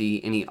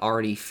PTSD and he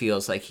already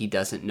feels like he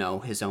doesn't know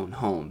his own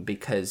home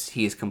because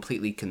he is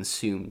completely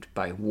consumed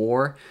by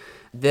war.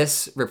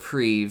 This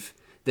reprieve,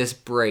 this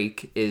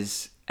break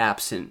is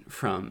absent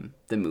from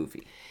the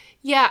movie.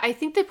 Yeah, I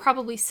think they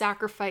probably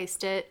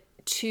sacrificed it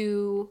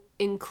to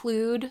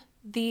include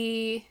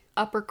the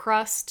upper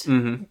crust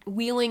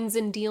wheelings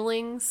and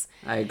dealings.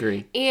 I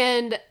agree.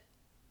 And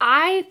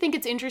I think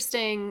it's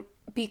interesting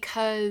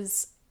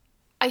because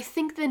I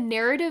think the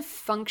narrative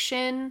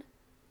function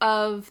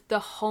of the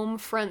home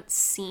front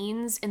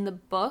scenes in the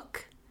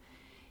book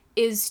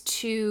is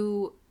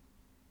to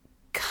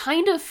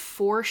kind of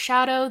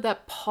foreshadow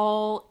that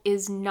Paul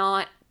is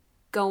not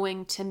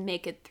going to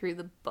make it through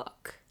the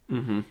book.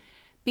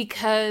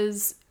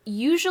 Because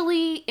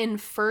usually in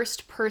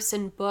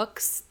first-person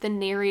books, the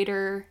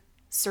narrator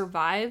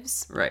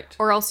survives. Right.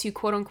 Or else you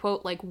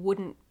quote-unquote like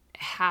wouldn't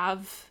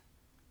have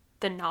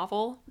the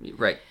novel.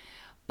 Right.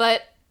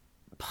 But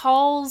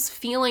Paul's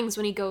feelings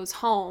when he goes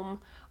home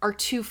are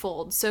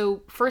twofold.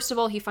 So first of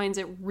all, he finds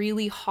it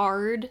really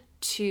hard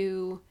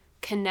to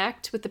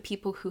connect with the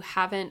people who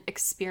haven't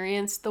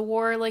experienced the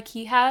war like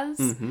he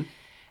has.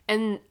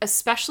 And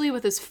especially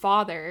with his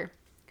father,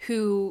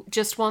 who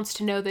just wants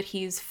to know that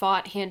he's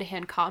fought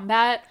hand-to-hand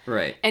combat.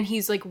 Right. And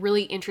he's like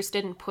really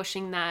interested in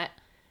pushing that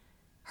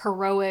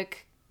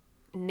heroic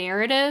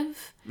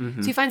narrative.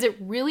 So he finds it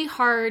really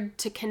hard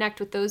to connect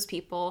with those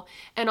people.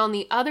 And on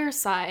the other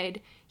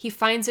side, he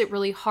finds it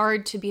really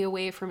hard to be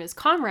away from his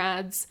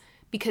comrades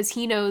because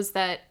he knows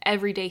that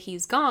every day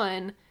he's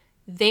gone,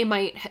 they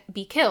might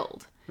be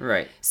killed.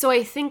 Right. So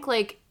I think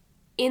like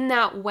in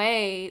that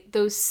way,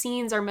 those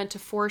scenes are meant to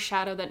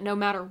foreshadow that no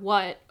matter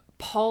what,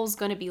 Paul's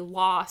going to be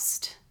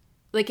lost.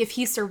 Like if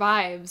he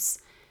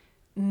survives,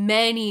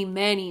 many,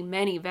 many,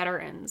 many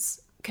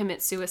veterans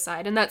commit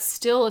suicide. And that's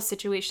still a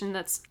situation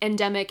that's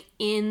endemic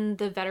in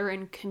the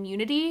veteran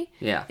community.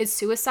 Yeah. Is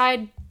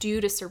suicide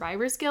due to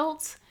survivor's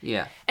guilt.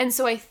 Yeah. And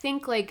so I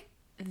think like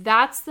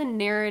that's the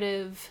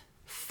narrative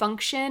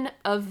function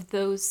of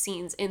those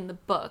scenes in the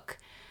book.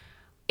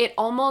 It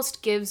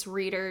almost gives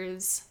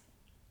readers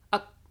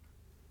a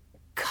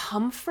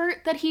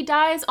comfort that he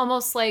dies,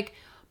 almost like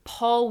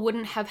Paul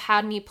wouldn't have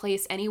had any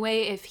place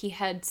anyway if he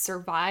had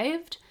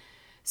survived.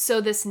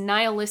 So this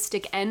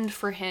nihilistic end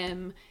for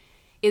him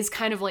is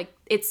kind of like,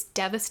 it's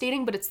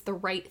devastating, but it's the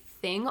right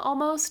thing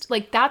almost.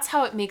 Like, that's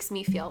how it makes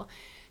me feel.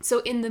 So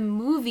in the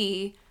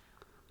movie,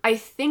 I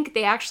think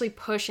they actually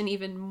push an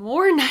even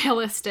more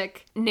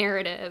nihilistic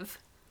narrative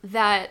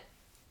that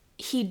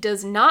he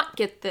does not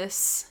get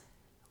this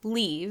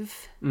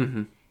leave.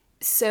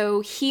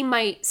 So he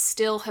might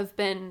still have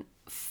been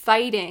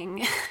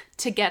fighting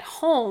to get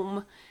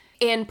home.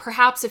 And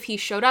perhaps if he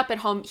showed up at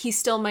home, he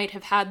still might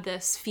have had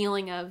this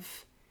feeling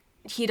of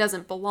he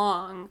doesn't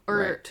belong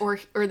or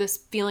this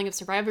feeling of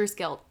survivor's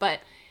guilt. But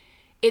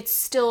it's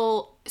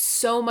still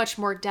so much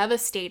more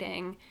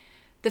devastating.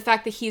 The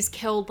fact that he's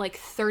killed like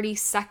 30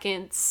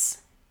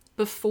 seconds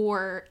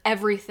before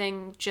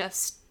everything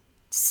just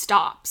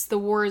stops. The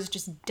war is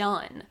just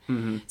done.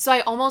 So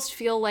I almost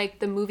feel like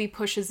the movie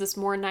pushes this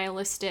more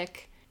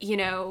nihilistic,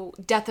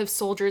 death of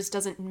soldiers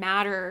doesn't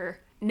matter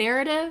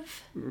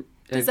narrative.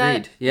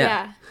 Agreed.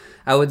 Yeah.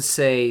 I would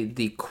say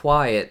the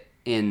quiet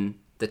in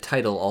the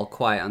title, All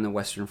Quiet on the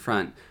Western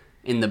Front,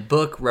 in the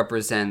book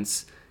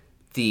represents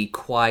the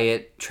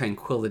quiet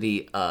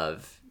tranquility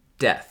of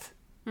death.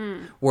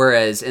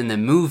 Whereas in the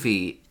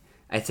movie,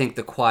 I think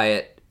the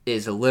quiet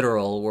is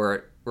literal,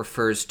 where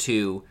refers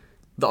to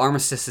the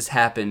armistice has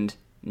happened.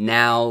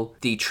 Now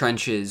the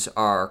trenches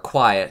are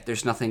quiet.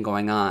 There's nothing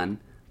going on.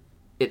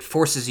 It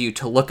forces you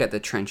to look at the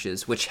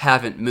trenches, which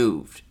haven't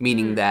moved,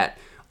 meaning that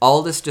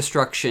all this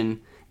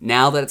destruction,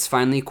 now that it's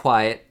finally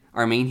quiet,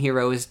 our main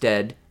hero is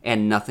dead,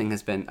 and nothing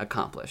has been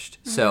accomplished.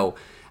 So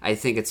I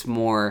think it's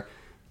more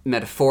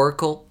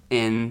metaphorical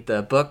in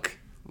the book,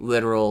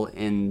 literal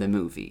in the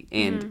movie.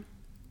 And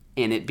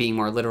it being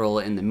more literal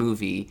in the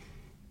movie,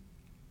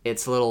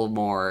 it's a little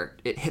more,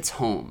 it hits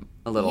home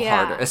a little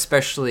harder.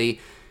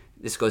 Especially,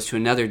 this goes to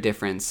another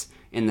difference.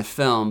 In the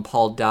film,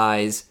 Paul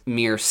dies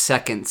mere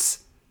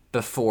seconds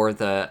before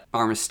the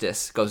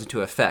armistice goes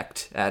into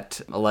effect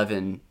at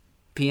 11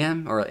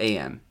 p.m. or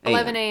a.m.?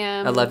 11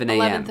 a.m. 11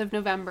 a.m. 11th of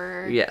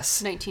November,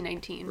 yes.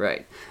 1919.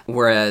 Right.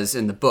 Whereas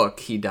in the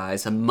book, he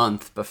dies a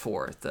month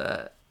before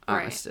the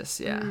armistice.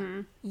 Right. Yeah.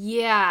 Mm-hmm.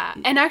 Yeah.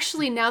 And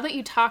actually, now that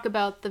you talk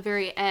about the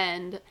very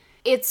end,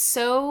 it's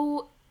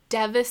so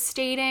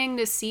devastating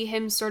to see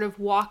him sort of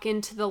walk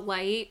into the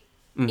light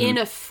in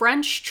a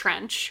French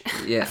trench.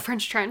 Yeah. A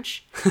French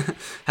trench.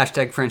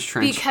 Hashtag French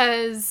trench.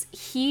 Because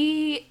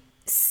he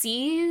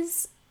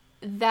sees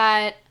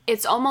that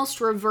it's almost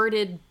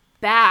reverted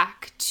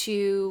back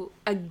to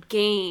a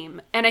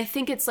game. And I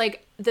think it's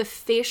like the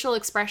facial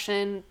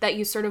expression that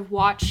you sort of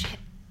watch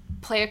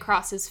play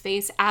across his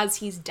face as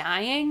he's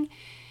dying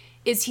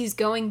is he's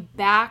going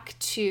back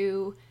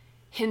to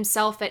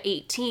himself at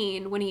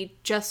 18 when he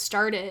just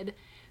started,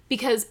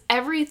 because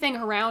everything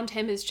around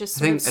him is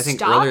just I think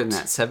stopped. Earlier than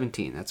that,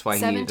 17. That's why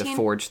 17? He needed to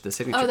forge the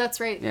signature. Oh, that's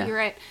right. Yeah. You're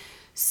right.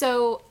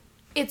 So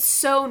it's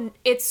so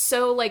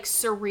like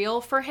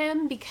surreal for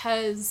him,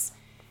 because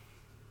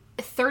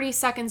 30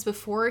 seconds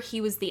before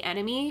he was the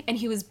enemy and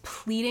he was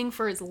pleading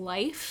for his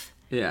life.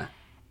 Yeah.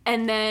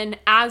 And then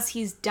as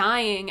he's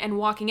dying and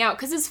walking out,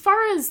 because as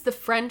far as the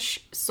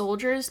French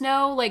soldiers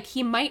know, like,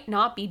 he might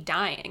not be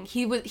dying.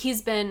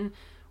 He's been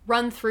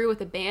run through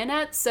with a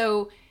bayonet,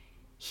 so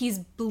he's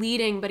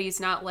bleeding, but he's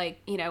not,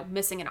 like,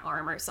 missing an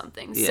arm or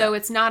something. Yeah. So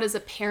it's not as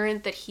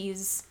apparent that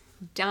he's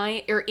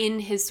dying or in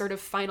his sort of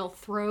final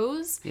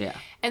throes. Yeah.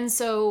 And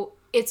so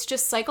it's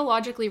just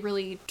psychologically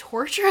really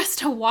torturous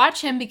to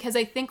watch him, because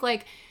I think,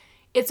 like,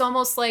 it's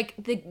almost like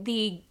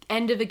the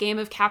end of a game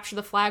of capture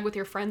the flag with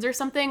your friends or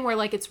something, where,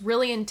 like, it's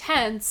really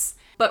intense,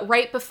 but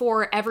right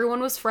before everyone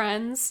was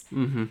friends,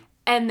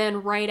 and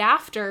then right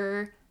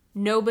after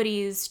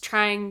nobody's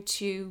trying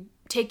to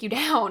take you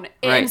down.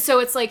 And right. So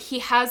it's like he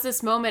has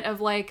this moment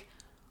of, like,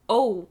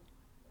 oh,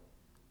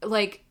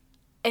 like,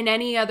 in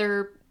any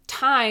other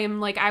time,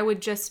 like, I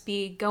would just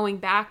be going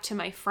back to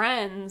my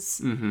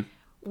friends,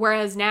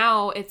 whereas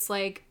now it's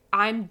like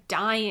I'm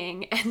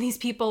dying and these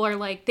people are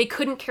like, they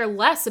couldn't care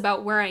less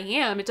about where I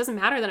am. It doesn't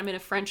matter that I'm in a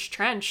French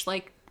trench.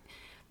 Like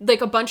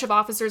a bunch of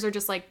officers are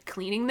just, like,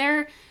 cleaning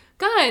their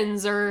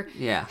guns or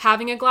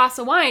having a glass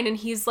of wine, and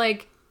he's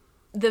like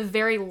the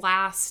very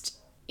last,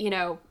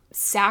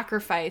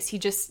 sacrifice. He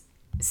just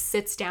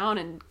sits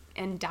down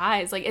and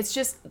dies. Like, it's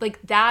just,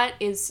 like, that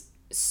is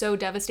so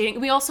devastating.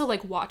 We also,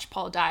 like, watch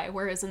Paul die,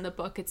 whereas in the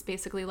book it's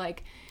basically,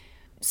 like,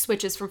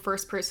 switches from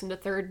first person to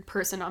third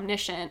person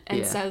omniscient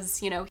and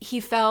says, he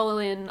fell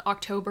in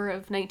October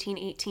of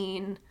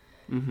 1918,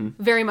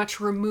 very much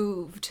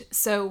removed.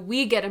 So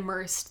we get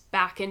immersed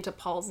back into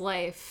Paul's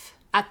life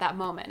at that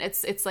moment.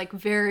 It's like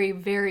very,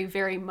 very,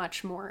 very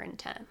much more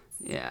intense.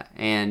 Yeah.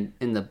 And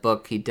in the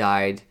book, he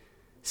died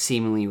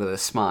seemingly with a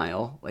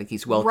smile, like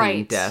he's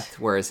welcoming death,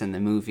 whereas in the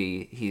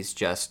movie, he's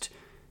just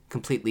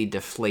completely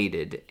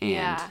deflated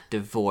and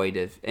devoid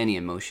of any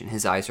emotion.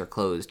 His eyes are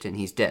closed and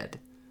he's dead.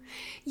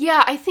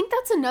 Yeah, I think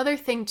that's another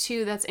thing,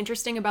 too, that's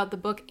interesting about the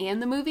book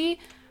and the movie,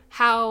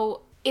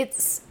 how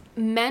it's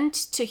meant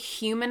to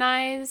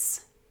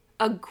humanize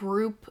a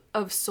group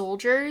of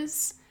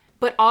soldiers,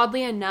 but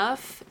oddly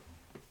enough,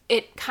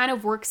 it kind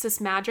of works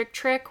this magic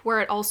trick where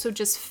it also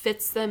just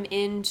fits them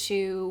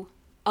into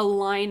a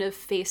line of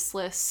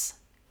faceless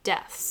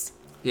deaths.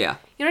 Yeah.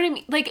 You know what I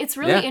mean? Like, it's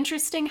really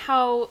interesting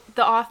how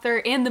the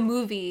author and the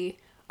movie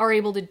are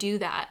able to do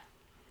that.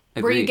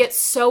 Agreed. Where you get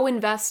so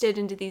invested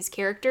into these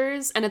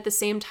characters, and at the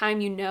same time,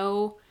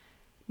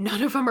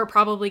 none of them are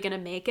probably going to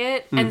make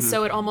it. And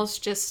so it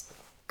almost just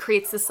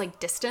creates this,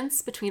 like,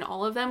 distance between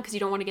all of them, because you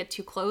don't want to get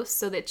too close,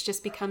 so that it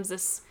just becomes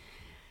this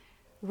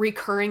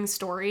recurring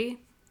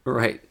story.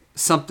 Right.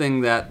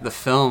 Something that the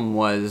film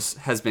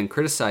has been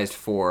criticized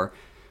for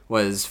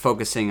was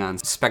focusing on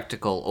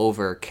spectacle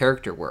over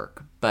character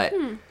work. But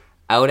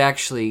I would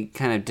actually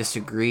kind of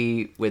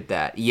disagree with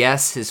that.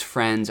 Yes, his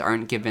friends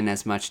aren't given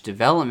as much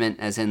development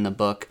as in the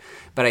book,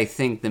 but I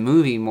think the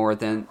movie,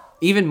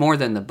 even more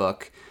than the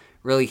book,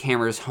 really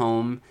hammers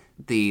home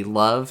the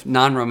love,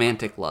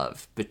 non-romantic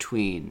love,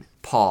 between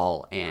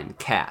Paul and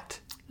Kat.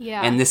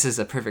 Yeah. And this is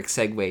a perfect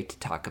segue to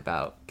talk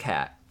about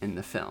Kat in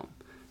the film.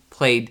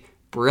 Played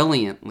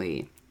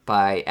brilliantly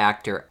by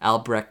actor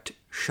Albrecht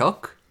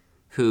Schuck,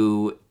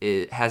 who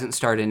hasn't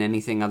starred in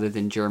anything other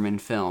than German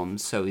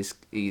films, so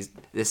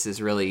this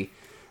is really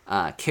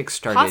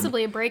kickstarted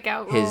possibly a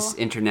breakout role. His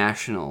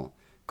international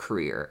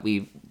career.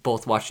 We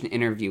both watched an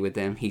interview with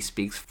him. He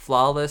speaks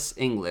flawless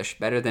English,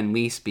 better than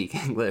we speak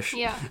English,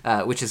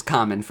 which is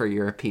common for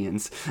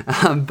Europeans.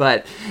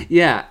 But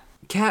yeah,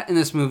 Kat in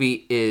this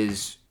movie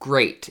is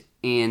great.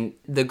 And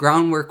the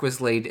groundwork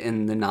was laid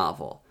in the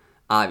novel,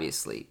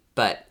 obviously.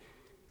 But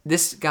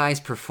this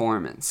guy's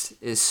performance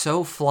is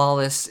so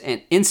flawless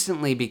and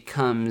instantly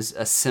becomes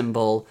a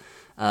symbol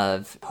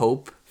of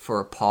hope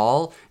for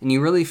Paul. And you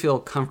really feel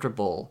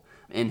comfortable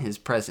in his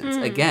presence.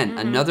 Again,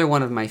 another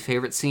one of my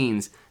favorite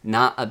scenes,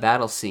 not a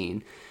battle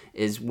scene,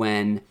 is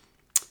when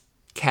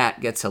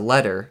Kat gets a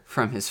letter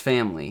from his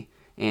family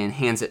and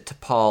hands it to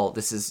Paul.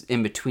 This is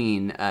in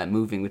between,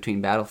 moving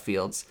between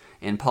battlefields.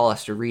 And Paul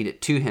has to read it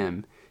to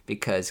him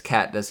because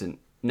Kat doesn't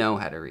know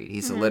how to read.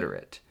 He's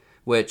illiterate.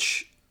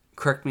 Which,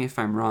 correct me if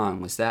I'm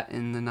wrong, was that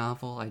in the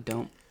novel?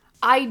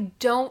 I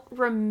don't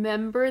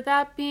remember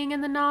that being in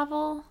the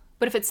novel.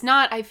 But if it's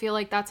not, I feel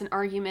like that's an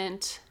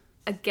argument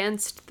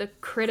against the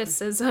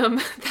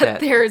criticism that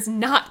there's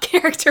not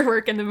character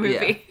work in the movie.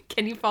 Yeah.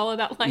 Can you follow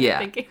that line of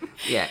thinking?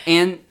 Yeah,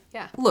 and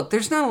look,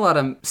 there's not a lot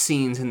of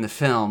scenes in the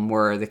film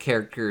where the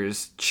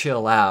characters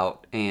chill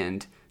out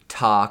and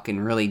talk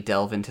and really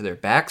delve into their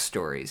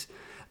backstories.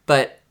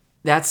 But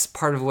that's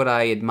part of what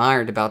I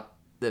admired about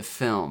the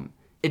film.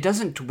 It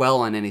doesn't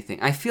dwell on anything.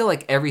 I feel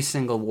like every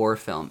single war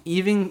film,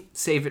 even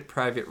Saving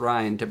Private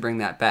Ryan, to bring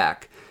that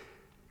back,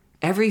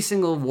 every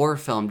single war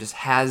film just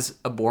has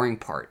a boring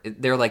part.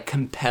 They're like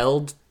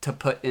compelled to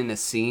put in a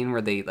scene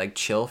where they like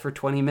chill for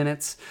 20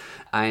 minutes.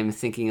 I'm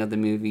thinking of the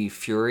movie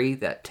Fury,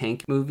 that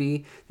tank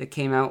movie that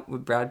came out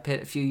with Brad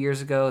Pitt a few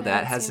years ago.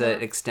 That has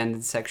an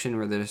extended section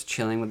where they're just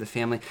chilling with the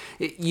family.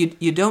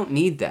 You don't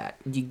need that.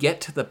 You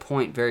get to the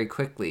point very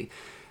quickly.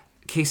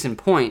 Case in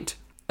point,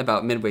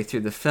 about midway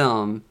through the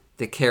film,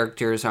 the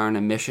characters are on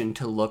a mission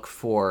to look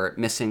for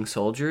missing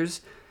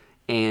soldiers,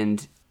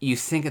 and you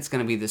think it's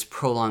going to be this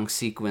prolonged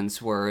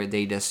sequence where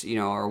they just,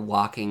 are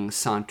walking,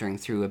 sauntering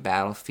through a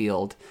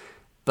battlefield.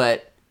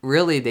 But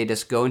really, they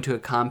just go into a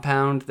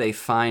compound, they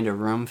find a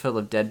room full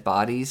of dead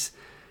bodies,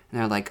 and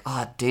they're like,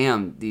 oh,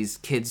 damn, these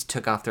kids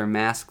took off their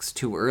masks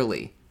too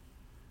early.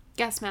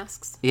 Gas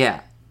masks.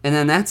 Yeah. And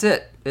then that's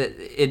it.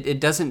 It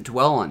doesn't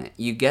dwell on it.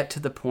 You get to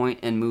the point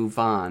and move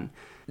on.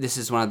 This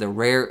is one of the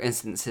rare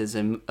instances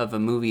of a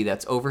movie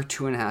that's over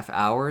 2.5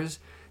 hours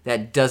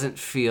that doesn't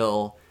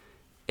feel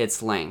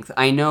its length.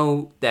 I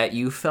know that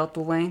you felt the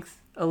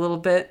length a little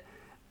bit,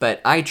 but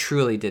I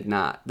truly did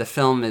not. The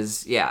film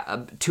is,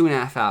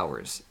 2.5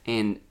 hours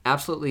and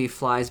absolutely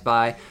flies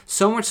by.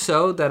 So much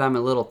so that I'm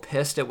a little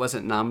pissed it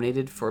wasn't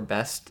nominated for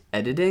Best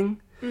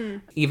Editing,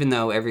 even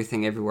though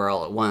Everything Everywhere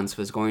All at Once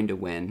was going to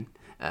win.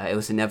 It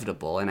was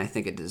inevitable, and I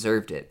think it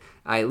deserved it.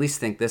 I at least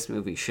think this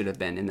movie should have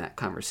been in that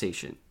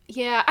conversation.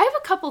 Yeah, I have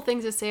a couple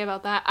things to say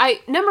about that.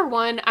 Number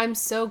one, I'm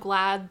so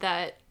glad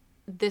that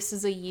this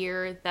is a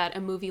year that a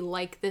movie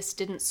like this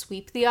didn't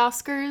sweep the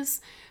Oscars,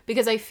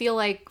 because I feel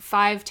like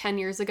 5-10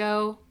 years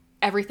ago,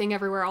 Everything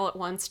Everywhere All at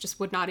Once just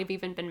would not have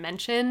even been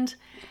mentioned.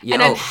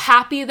 And I'm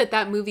happy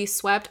that movie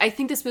swept. I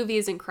think this movie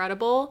is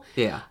incredible.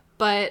 Yeah.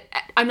 But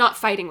I'm not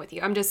fighting with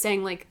you. I'm just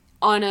saying, like,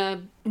 on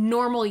a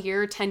normal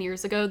year 10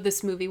 years ago,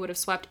 this movie would have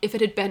swept if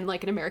it had been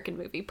like an American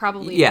movie.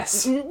 Probably.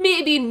 Yes.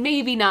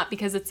 Maybe not,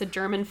 because it's a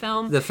German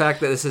film. The fact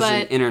that this is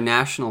an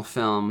international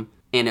film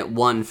and it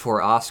won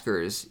 4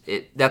 Oscars,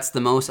 that's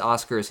the most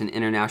Oscars an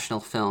international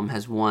film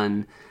has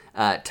won,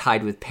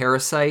 tied with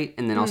Parasite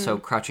and then also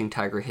Crouching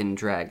Tiger, Hidden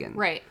Dragon.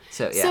 Right.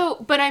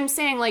 But I'm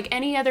saying, like,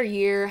 any other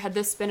year, had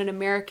this been an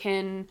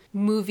American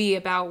movie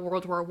about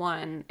World War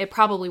I, it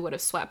probably would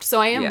have swept. So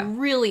I am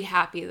really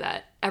happy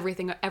that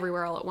Everything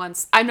Everywhere All at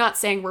Once. I'm not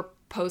saying we're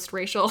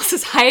post-racial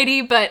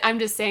society, but I'm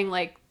just saying,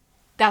 like,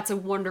 that's a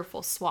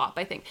wonderful swap,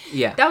 I think.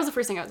 Yeah. That was the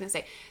first thing I was going to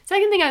say.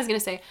 Second thing I was going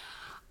to say,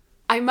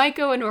 I might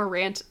go into a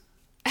rant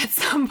at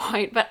some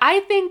point, but I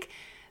think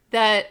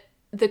that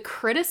the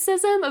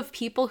criticism of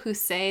people who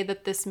say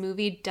that this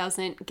movie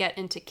doesn't get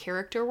into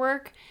character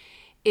work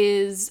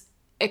is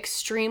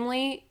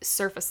extremely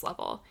surface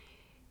level.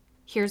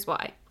 Here's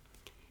why.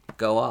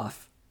 Go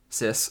off,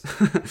 sis.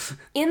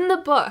 In the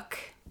book,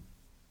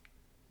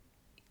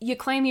 you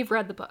claim you've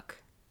read the book.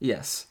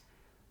 Yes.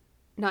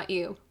 Not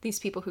you. These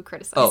people who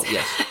criticize. Oh,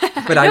 yes.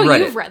 But I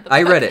read it. Read the book.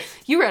 I read it.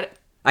 You read it.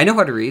 I know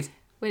how to read.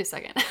 Wait a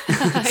second.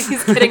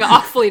 He's getting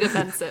awfully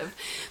defensive.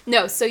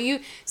 No, so you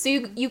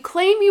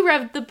claim you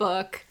read the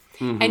book,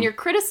 and you're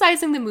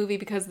criticizing the movie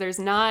because there's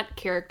not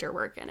character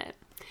work in it.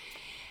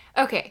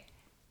 Okay.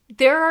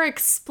 There are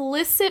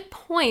explicit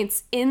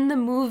points in the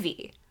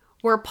movie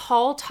where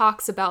Paul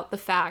talks about the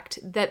fact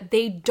that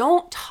they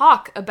don't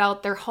talk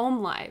about their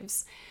home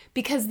lives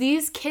because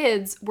these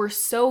kids were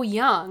so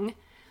young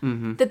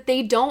that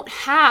they don't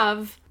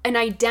have an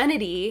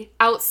identity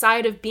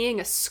outside of being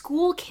a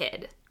school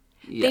kid.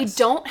 Yes.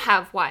 They don't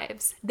have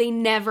wives. They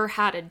never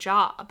had a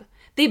job.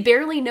 They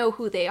barely know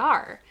who they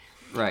are.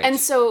 Right. And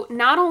so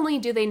not only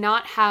do they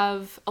not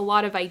have a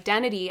lot of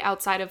identity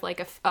outside of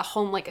like a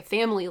home, like a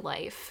family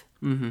life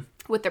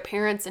with their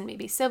parents and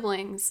maybe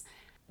siblings,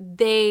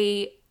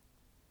 they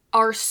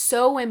are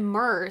so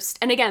immersed,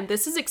 and again,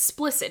 this is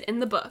explicit in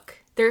the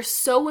book, they're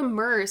so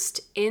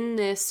immersed in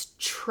this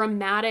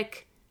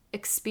traumatic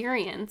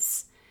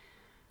experience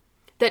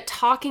that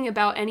talking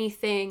about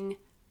anything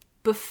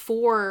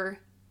before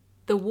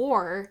the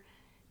war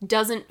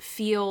doesn't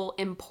feel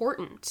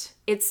important.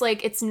 It's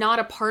like it's not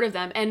a part of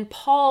them. And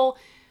Paul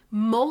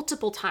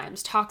multiple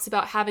times talks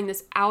about having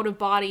this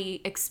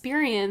out-of-body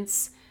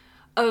experience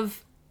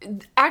of...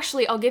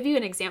 Actually, I'll give you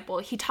an example.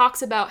 He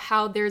talks about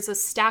how there's a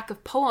stack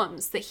of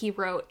poems that he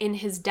wrote in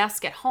his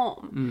desk at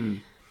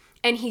home.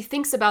 And he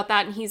thinks about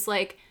that and he's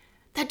like,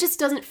 that just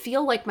doesn't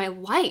feel like my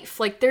life.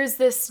 Like there's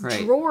this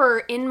drawer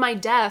in my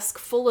desk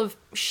full of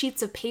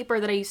sheets of paper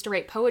that I used to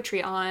write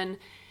poetry on.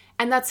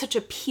 And that's such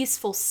a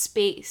peaceful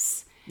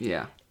space.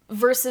 Yeah.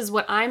 Versus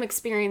what I'm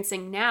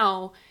experiencing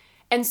now.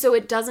 And so he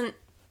doesn't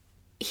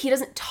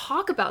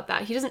talk about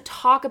that. He doesn't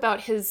talk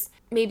about his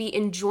maybe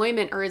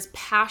enjoyment or his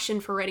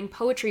passion for writing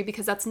poetry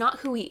because that's not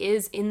who he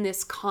is in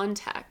this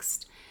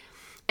context.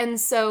 And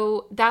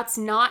so that's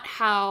not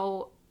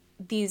how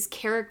these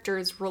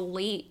characters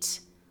relate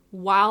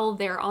while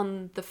they're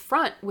on the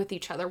front with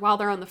each other, while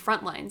they're on the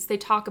front lines. They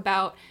talk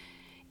about,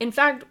 in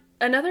fact,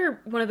 another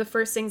one of the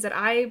first things that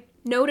I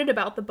noted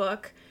about the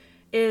book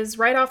is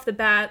right off the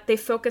bat, they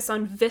focus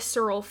on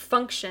visceral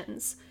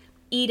functions: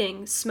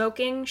 eating,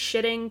 smoking,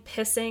 shitting,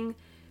 pissing,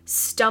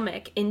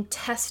 stomach,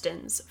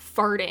 intestines,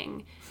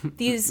 farting.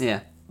 These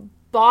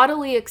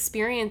bodily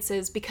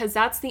experiences, because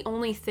that's the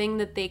only thing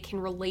that they can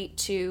relate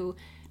to,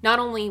 not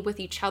only with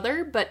each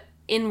other, but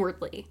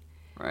inwardly.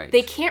 Right.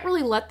 They can't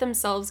really let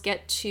themselves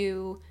get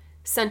too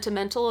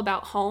sentimental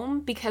about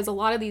home because a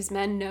lot of these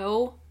men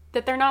know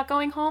that they're not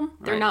going home.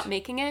 They're not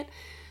making it.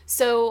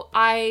 So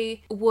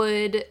I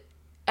would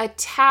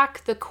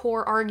attack the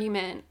core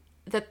argument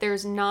that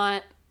there's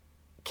not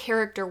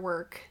character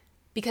work,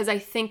 because I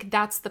think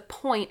that's the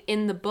point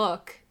in the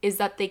book, is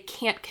that they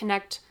can't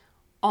connect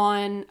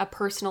on a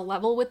personal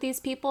level with these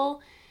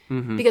people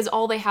because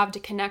all they have to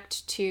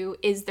connect to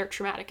is their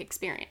traumatic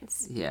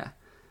experience. Yeah.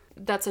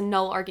 That's a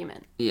null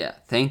argument. Yeah.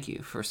 Thank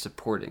you for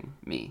supporting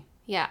me.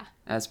 Yeah.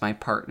 As my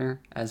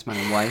partner, as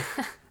my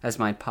wife, as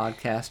my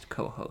podcast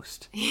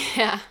co-host.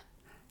 Yeah.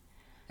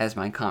 As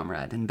my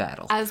comrade in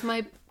battle. As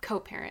my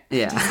co-parent.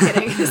 Yeah. Just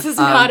kidding. This is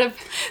not a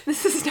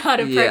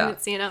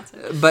pregnancy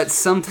announcement. But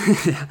something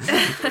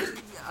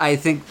I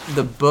think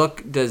the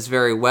book does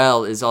very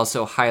well is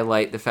also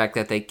highlight the fact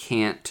that they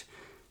can't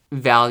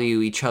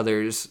value each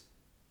other's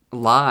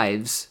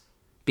lives,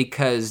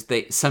 because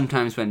they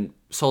sometimes when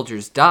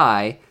soldiers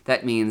die,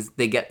 that means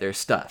they get their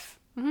stuff.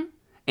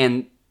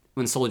 And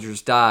when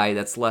soldiers die,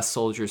 that's less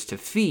soldiers to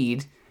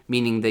feed,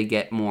 meaning they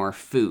get more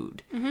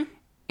food.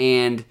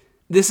 And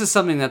this is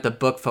something that the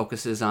book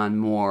focuses on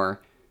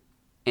more,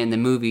 and the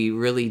movie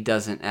really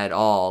doesn't at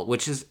all,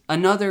 which is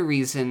another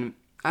reason,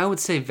 I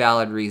would say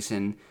valid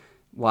reason,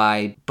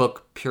 why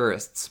book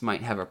purists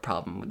might have a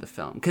problem with the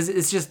film. Because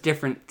it's just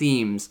different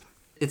themes.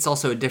 It's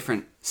also a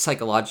different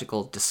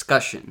psychological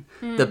discussion.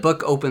 The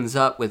book opens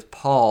up with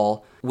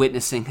Paul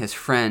witnessing his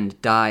friend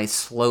die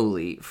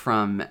slowly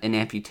from an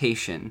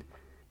amputation.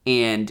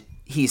 And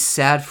he's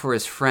sad for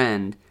his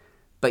friend,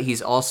 but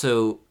he's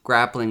also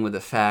grappling with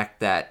the fact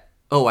that,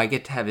 oh, I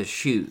get to have his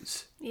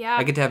shoes. Yeah.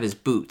 I get to have his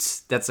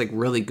boots. That's like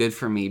really good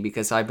for me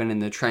because I've been in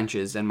the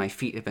trenches and my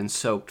feet have been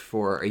soaked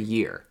for a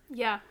year.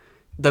 Yeah.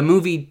 The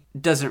movie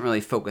doesn't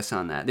really focus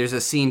on that. There's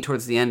a scene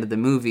towards the end of the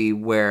movie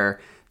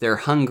where they're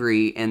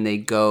hungry and they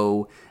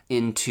go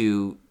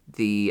into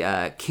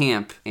the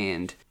camp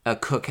and a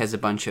cook has a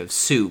bunch of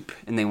soup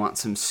and they want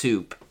some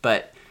soup.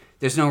 But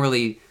there's no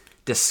really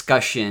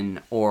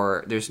discussion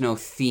or there's no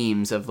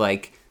themes of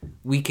like,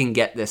 we can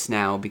get this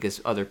now because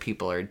other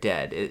people are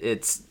dead.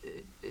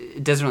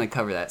 It doesn't really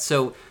cover that.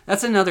 So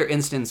that's another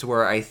instance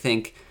where I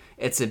think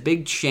it's a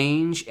big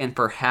change, and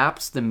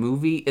perhaps the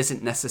movie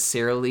isn't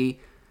necessarily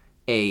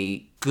a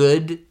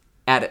good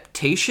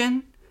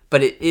adaptation,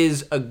 but it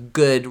is a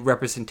good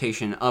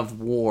representation of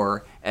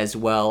war as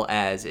well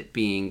as it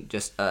being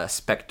just a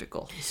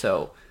spectacle.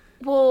 So,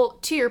 well,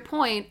 to your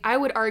point, I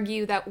would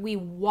argue that we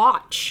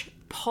watch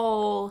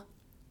Paul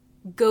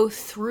go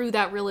through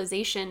that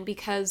realization,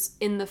 because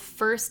in the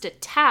first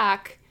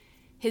attack,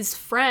 his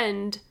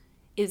friend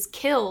is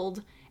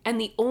killed, and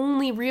the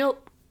only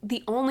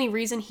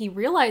reason he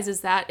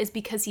realizes that is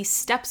because he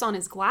steps on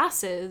his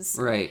glasses.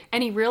 Right.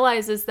 And he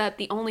realizes that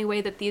the only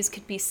way that these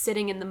could be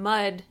sitting in the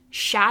mud,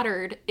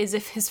 shattered, is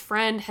if his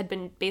friend had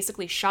been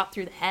basically shot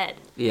through the head.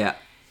 Yeah.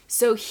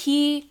 So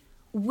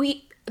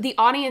the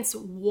audience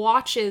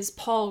watches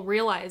Paul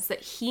realize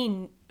that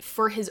he,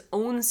 for his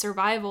own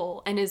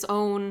survival and his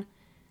own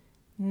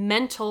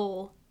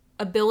mental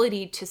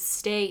ability to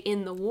stay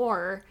in the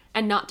war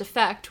and not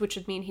defect, which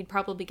would mean he'd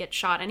probably get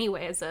shot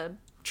anyway as a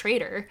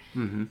traitor,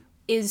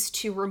 is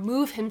to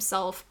remove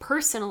himself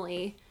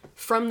personally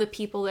from the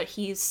people that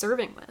he's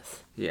serving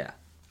with. Yeah.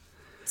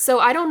 So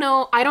I don't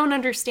know. I don't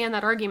understand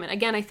that argument.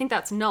 Again, I think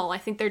that's null. I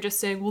think they're just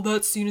saying, well,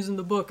 that scene is in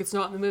the book. It's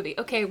not in the movie.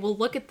 Okay, well,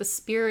 look at the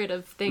spirit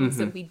of things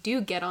that we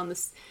do get on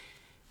this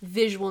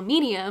visual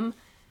medium.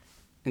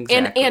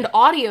 Exactly. And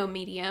audio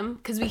medium,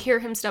 because we hear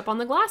him step on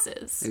the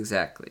glasses.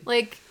 Exactly.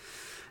 Like...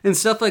 And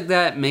stuff like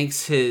that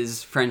makes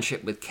his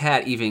friendship with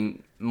Kat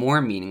even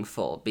more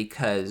meaningful,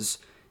 because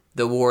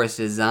the war is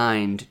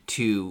designed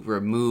to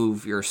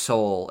remove your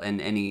soul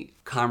and any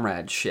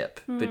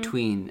comradeship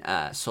between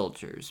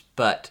soldiers.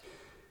 But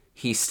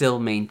he still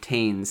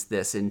maintains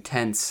this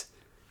intense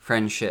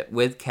friendship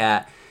with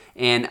Kat.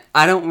 And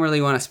I don't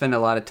really want to spend a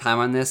lot of time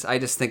on this. I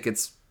just think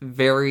it's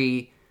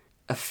very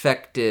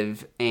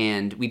effective,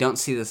 and we don't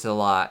see this a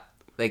lot.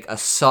 Like a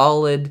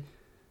solid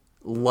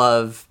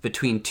love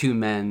between two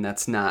men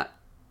that's not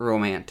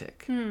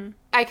romantic.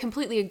 I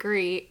completely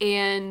agree.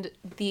 And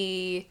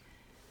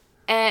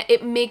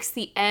it makes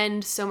the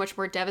end so much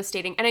more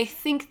devastating. And I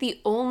think the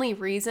only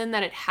reason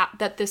that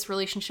that this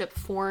relationship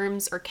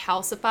forms or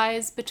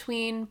calcifies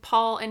between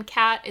Paul and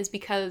Kat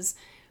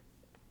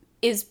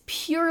is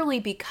purely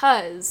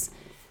because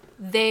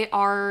they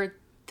are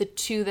the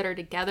two that are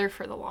together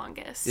for the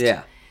longest.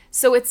 Yeah.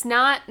 So it's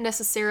not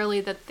necessarily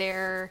that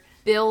they're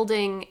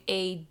building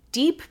a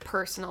deep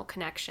personal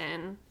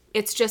connection.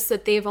 It's just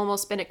that they've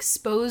almost been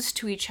exposed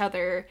to each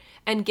other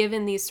and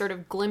given these sort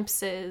of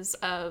glimpses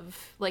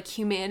of like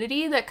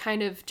humanity that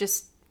kind of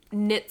just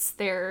knits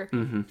their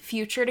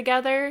future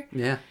together.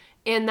 Yeah.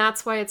 And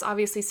that's why it's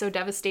obviously so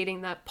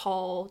devastating that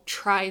Paul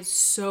tries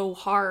so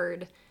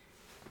hard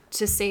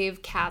to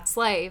save Kat's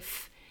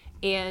life,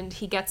 and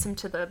he gets him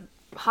to the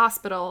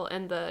hospital,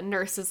 and the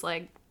nurse is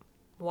like,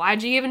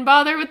 why'd you even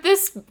bother with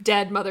this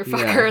dead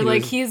motherfucker?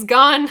 Yeah, he's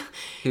gone.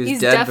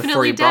 He's dead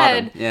definitely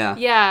dead. Yeah.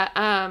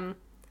 Yeah.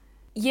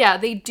 Yeah,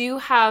 they do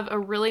have a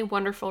really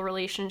wonderful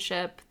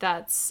relationship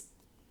that's,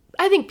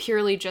 I think,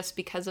 purely just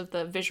because of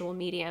the visual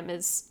medium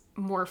is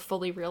more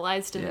fully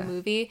realized in the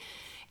movie.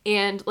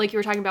 And like you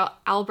were talking about,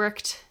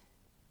 Albrecht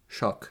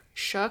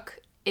Schuck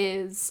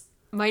is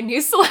my new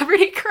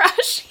celebrity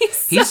crush.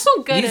 He's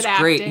so good at acting. He's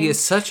great. He has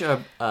such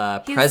a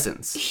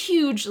presence.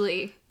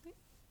 Hugely.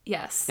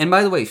 Yes. And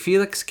by the way,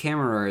 Felix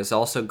Kammerer is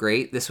also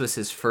great. This was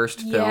his first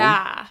film,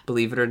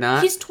 believe it or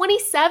not. He's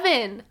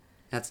 27.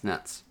 That's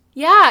nuts.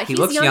 Yeah, he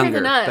looks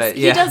younger than us. But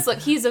he does look,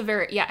 he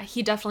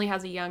definitely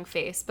has a young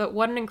face, but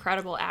what an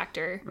incredible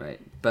actor. Right.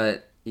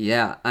 But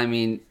yeah, I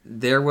mean,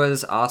 there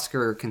was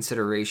Oscar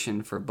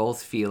consideration for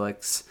both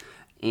Felix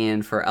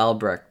and for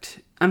Albrecht.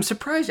 I'm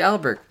surprised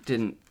Albrecht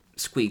didn't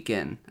squeak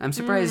in. I'm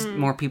surprised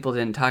more people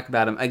didn't talk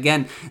about him.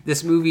 Again,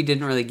 this movie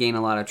didn't really gain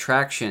a lot of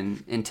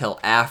traction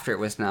until after it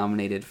was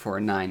nominated for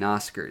 9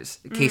 Oscars.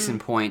 Case in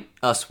point,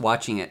 us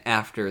watching it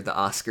after the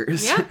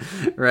Oscars.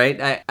 Yeah.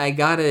 Right? I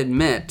gotta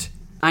admit,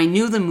 I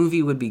knew the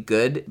movie would be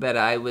good, but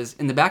I was,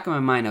 in the back of my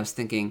mind, I was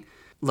thinking,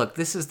 look,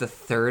 this is the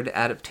 3rd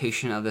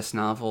adaptation of this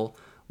novel.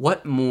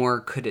 What more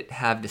could it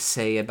have to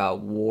say about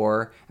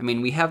war? I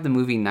mean, we have the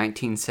movie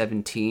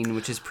 1917,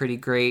 which is pretty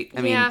great.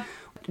 I mean,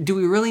 do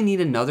we really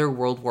need another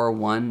World War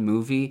I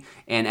movie?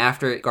 And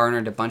after it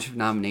garnered a bunch of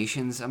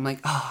nominations, I'm like,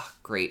 oh,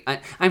 great.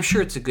 I'm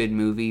sure it's a good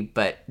movie,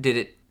 but did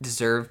it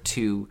deserve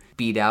to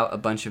beat out a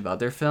bunch of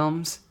other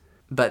films?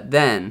 But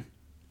then,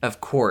 of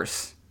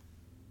course,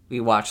 we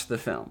watched the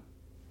film.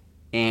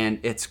 And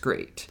it's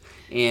great.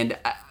 And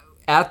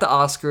at the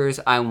Oscars,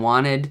 I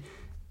wanted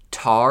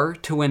Tar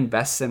to win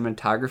Best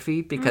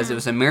Cinematography because it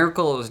was a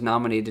miracle it was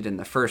nominated in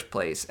the first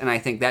place. And I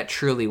think that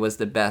truly was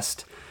the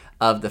best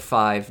of the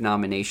 5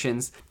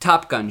 nominations.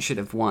 Top Gun should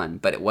have won,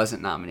 but it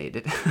wasn't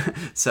nominated.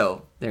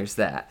 So there's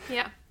that.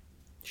 Yeah,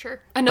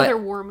 sure. Another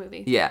war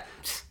movie. Yeah.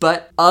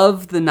 But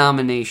of the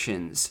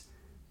nominations,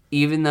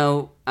 even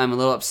though I'm a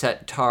little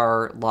upset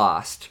Tar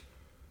lost,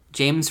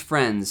 James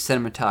Friend's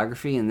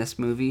cinematography in this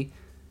movie,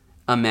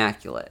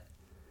 immaculate.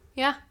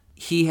 Yeah.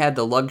 He had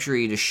the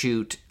luxury to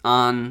shoot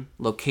on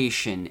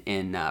location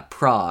in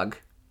Prague.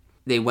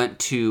 They went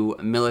to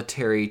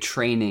military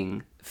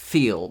training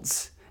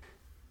fields,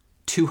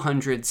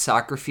 200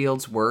 soccer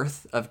fields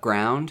worth of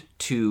ground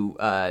to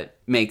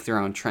make their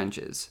own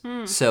trenches.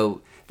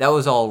 So that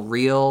was all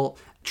real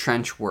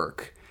trench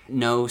work.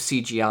 No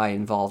CGI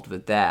involved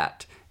with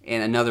that.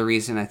 And another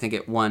reason I think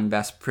it won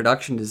Best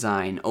Production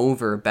Design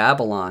over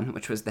Babylon,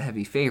 which was the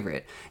heavy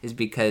favorite, is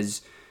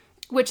because...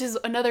 Which is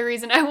another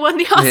reason I won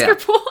the Oscar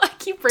pool. I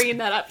keep bringing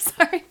that up,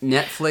 sorry.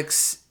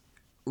 Netflix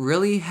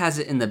really has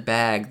it in the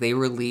bag. They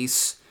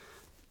release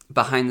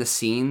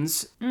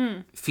behind-the-scenes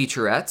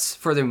featurettes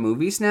for their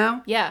movies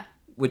now. Yeah.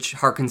 Which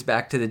harkens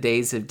back to the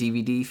days of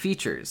DVD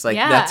features. Like,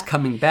 that's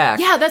coming back.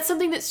 Yeah, that's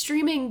something that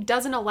streaming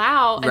doesn't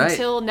allow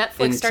until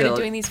Netflix started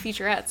doing these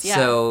featurettes. Yeah.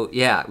 So,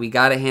 yeah, we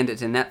gotta hand it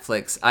to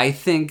Netflix. I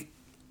think,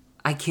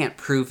 I can't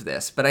prove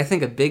this, but I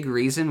think a big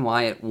reason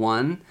why it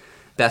won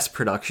Best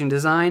Production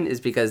Design is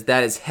because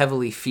that is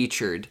heavily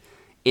featured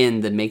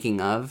in the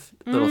making of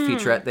little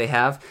featurette they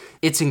have.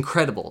 It's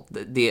incredible.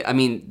 I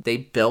mean, they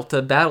built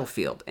a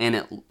battlefield,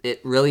 and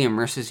it really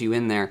immerses you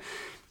in there.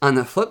 On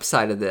the flip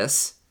side of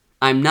this,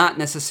 I'm not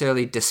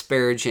necessarily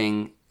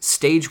disparaging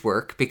stage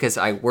work because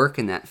I work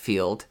in that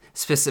field,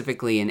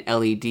 specifically in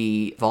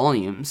LED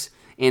volumes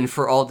And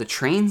for all the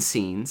train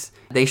scenes,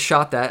 they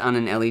shot that on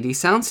an LED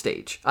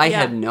soundstage. I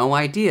had no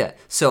idea.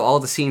 So all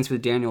the scenes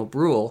with Daniel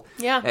Bruhl,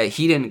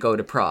 he didn't go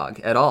to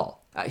Prague at all.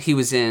 He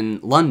was in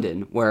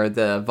London, where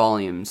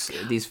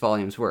these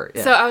volumes were.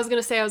 Yeah. So I was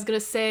gonna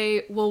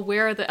say, well,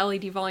 where are the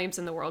LED volumes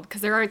in the world?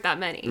 Because there aren't that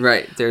many.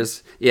 Right.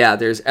 There's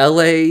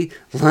L.A.,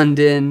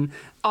 London,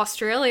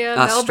 Australia.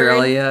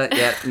 Melbourne.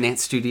 Yeah. Nant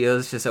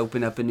Studios just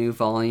opened up a new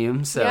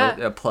volume, so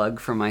a plug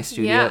for my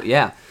studio.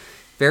 Yeah.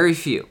 Very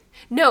few.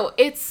 No,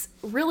 it's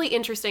really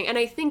interesting, and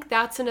I think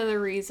that's another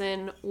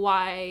reason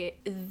why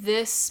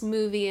this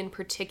movie in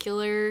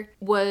particular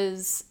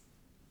was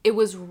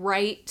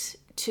right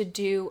to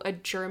do a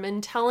German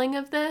telling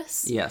of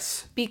this.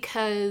 Yes.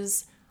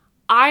 Because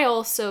I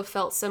also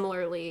felt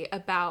similarly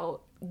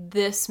about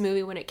this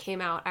movie when it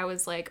came out. I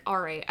was like, all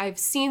right, I've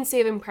seen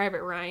Saving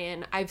Private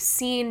Ryan. I've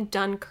seen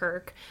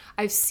Dunkirk.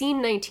 I've seen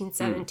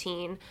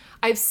 1917.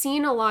 I've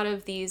seen a lot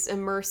of these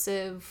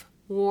immersive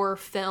war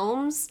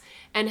films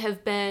and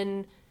have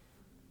been,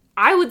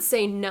 I would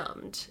say,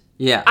 numbed.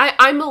 Yeah.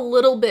 I'm a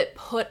little bit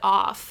put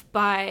off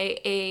by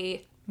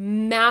a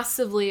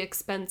massively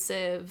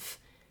expensive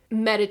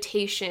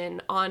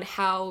meditation on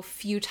how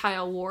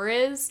futile war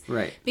is.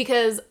 Right.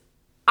 Because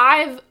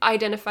I've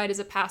identified as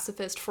a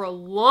pacifist for a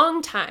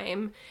long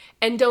time,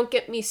 and don't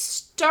get me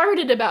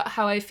started about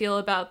how I feel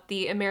about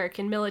the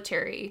American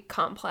military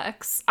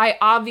complex. I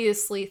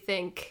obviously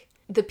think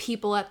the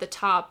people at the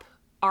top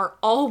are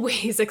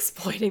always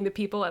exploiting the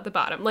people at the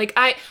bottom. Like,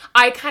 I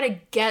kind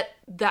of get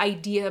the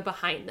idea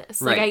behind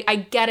this. Like, right. I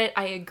get it.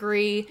 I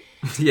agree.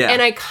 Yeah.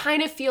 And I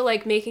kind of feel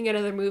like making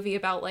another movie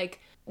about, like,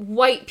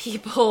 white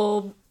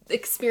people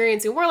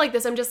experiencing war like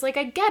this, I'm just like,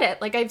 I get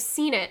it. Like, I've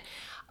seen it.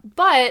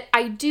 But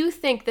I do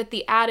think that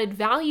the added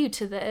value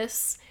to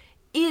this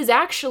is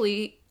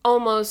actually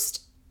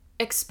almost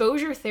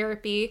exposure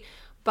therapy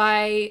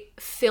by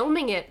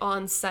filming it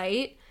on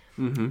site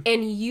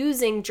and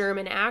using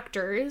German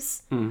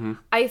actors.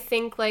 I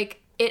think,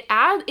 like,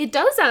 it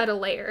does add a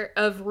layer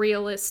of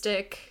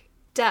realistic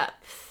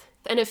depth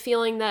and a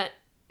feeling that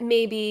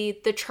maybe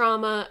the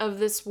trauma of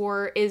this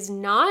war is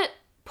not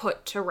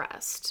put to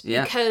rest.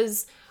 Yeah.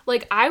 Because,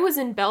 like, I was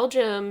in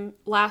Belgium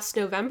last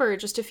November,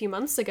 just a few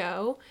months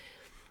ago,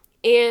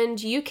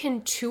 and you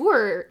can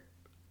tour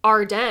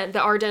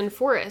the Ardennes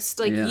forest.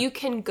 Like, you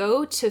can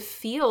go to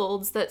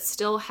fields that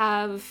still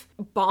have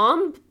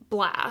bomb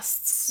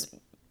blasts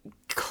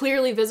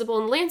clearly visible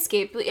in the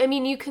landscape. I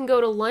mean, you can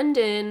go to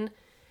London,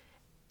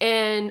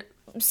 and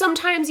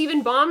sometimes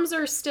even bombs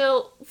are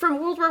still, from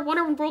World War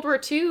I or World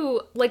War II,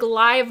 like,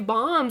 live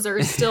bombs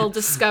are still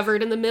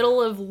discovered in the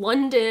middle of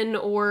London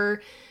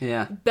or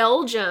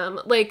Belgium.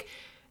 Like,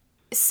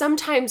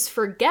 sometimes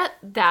forget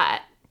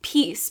that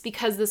piece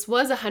because this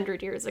was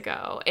 100 years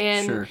ago.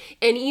 And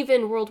and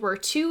even World War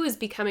II is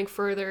becoming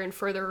further and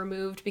further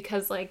removed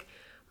because, like,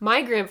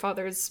 my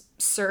grandfathers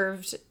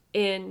served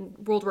in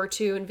World War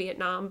II in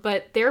Vietnam,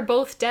 but they're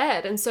both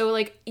dead. And so,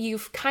 like, you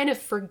kind of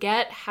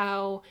forget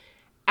how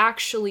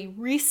actually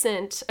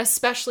recent,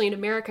 especially in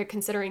America,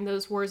 considering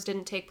those wars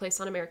didn't take place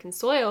on American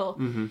soil,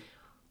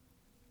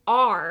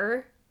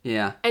 are.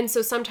 Yeah. And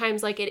so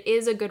sometimes, like, it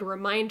is a good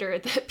reminder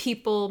that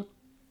people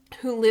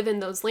who live in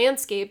those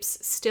landscapes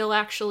still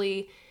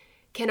actually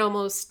can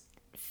almost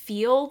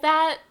feel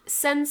that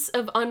sense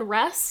of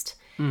unrest.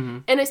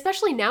 And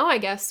especially now, I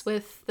guess,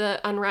 with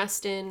the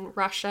unrest in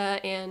Russia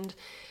and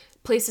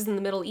places in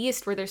the Middle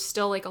East where there's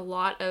still, like, a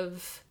lot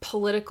of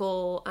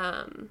political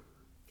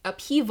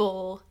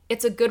upheaval,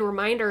 it's a good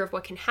reminder of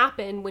what can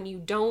happen when you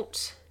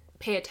don't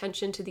pay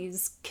attention to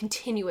these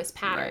continuous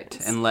patterns.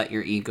 Right, and let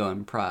your ego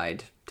and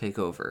pride take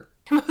over.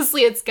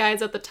 Mostly it's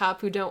guys at the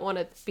top who don't want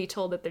to be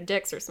told that their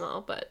dicks are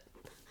small, but...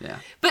 Yeah.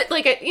 But,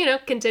 like,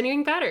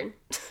 continuing pattern,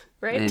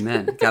 right?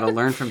 Amen. Gotta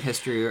learn from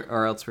history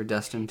or else we're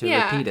destined to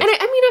repeat it. And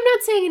I mean, I'm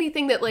not saying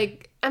anything that,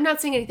 like, I'm not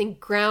saying anything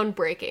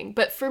groundbreaking,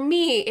 but for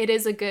me, it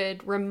is a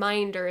good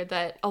reminder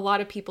that a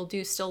lot of people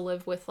do still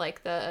live with,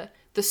 like, the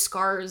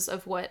scars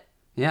of what...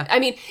 Yeah. I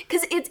mean,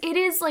 because it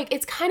is, like,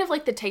 it's kind of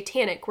like the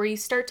Titanic, where you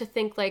start to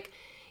think, like,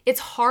 it's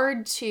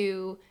hard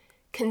to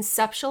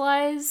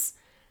conceptualize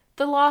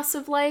the loss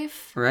of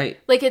life. Right.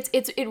 Like,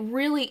 it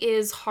really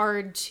is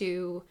hard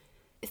to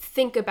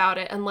think about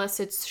it unless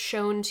it's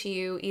shown to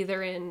you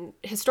either in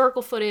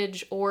historical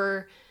footage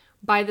or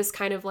by this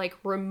kind of, like,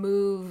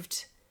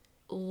 removed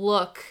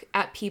look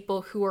at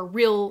people who are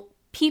real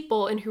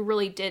people and who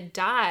really did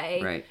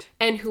die. Right.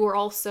 And who are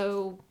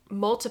also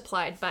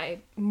multiplied by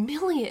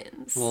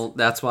millions. Well,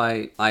 that's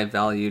why I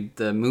valued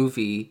the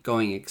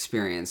movie-going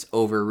experience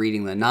over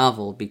reading the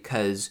novel,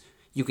 because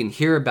you can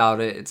hear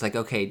about it, it's like,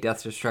 okay,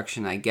 death,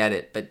 destruction, I get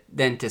it, but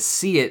then to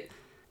see it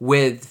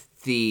with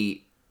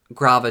the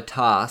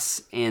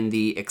gravitas and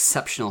the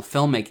exceptional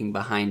filmmaking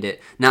behind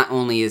it, not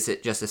only is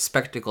it just a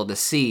spectacle to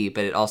see,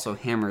 but it also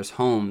hammers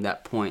home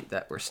that point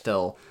that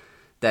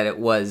that it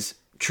was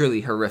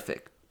truly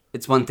horrific.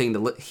 It's one thing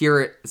to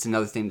hear it, it's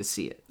another thing to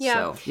see it. Yeah.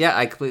 So, yeah,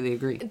 I completely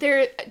agree.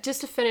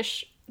 Just to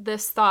finish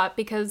this thought,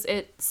 because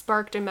it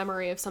sparked a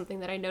memory of something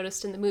that I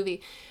noticed in the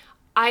movie,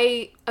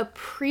 I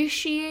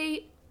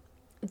appreciate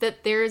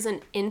that there's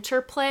an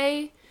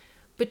interplay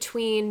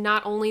between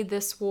not only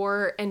this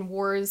war and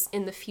wars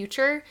in the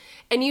future.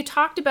 And you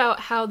talked about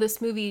how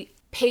this movie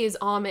pays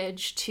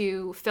homage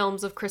to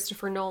films of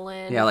Christopher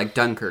Nolan. Yeah, like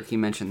Dunkirk, you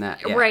mentioned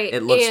that. Yeah, right.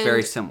 It looks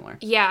very similar.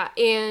 Yeah,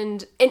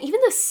 and even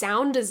the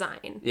sound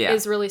design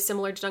is really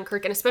similar to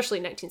Dunkirk, and especially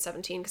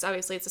 1917, because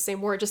obviously it's the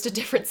same war, just a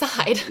different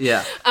side.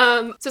 Yeah.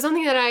 So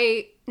something that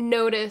I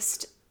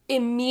noticed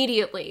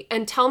immediately,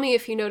 and tell me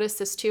if you noticed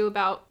this too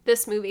about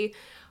this movie,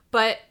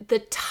 but the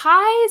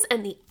ties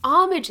and the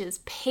homages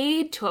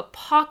paid to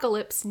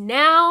Apocalypse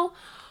Now,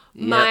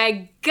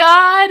 my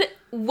God,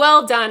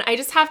 well done. I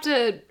just have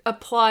to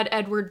applaud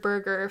Edward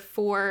Berger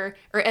or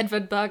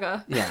Edward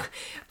Berger,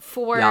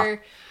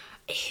 for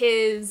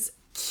his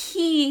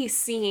key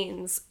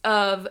scenes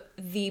of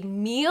the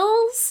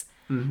meals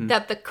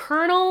that the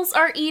colonels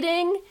are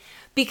eating,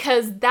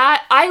 because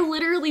I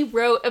literally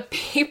wrote a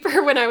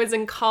paper when I was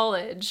in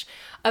college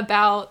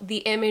about the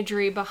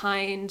imagery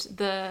behind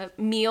the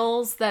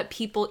meals that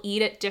people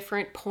eat at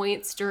different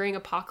points during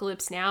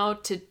Apocalypse Now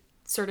to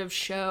sort of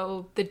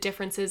show the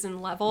differences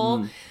in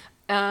level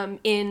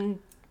in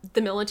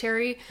the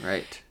military.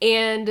 Right.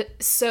 And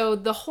so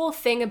the whole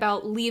thing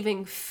about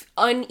leaving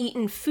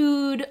uneaten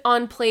food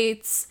on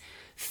plates,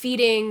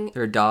 feeding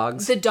their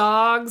dogs,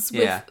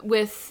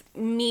 with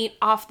meat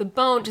off the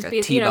bone, just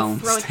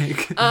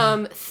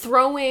like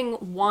throwing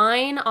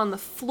wine on the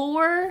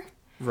floor.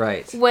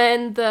 Right.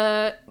 When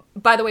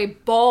by the way,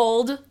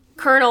 bald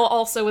Colonel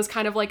also was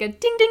kind of like a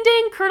ding, ding,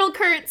 ding, Colonel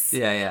Kurtz.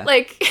 Yeah.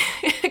 Like,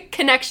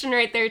 connection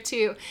right there,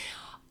 too.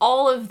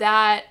 All of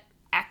that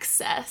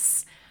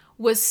excess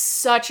was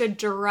such a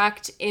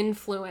direct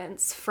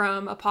influence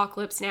from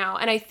Apocalypse Now.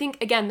 And I think,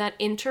 again, that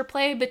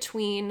interplay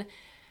between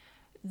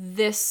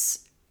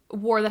this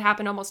war that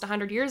happened almost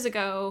 100 years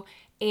ago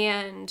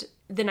and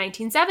the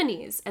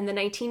 1970s and the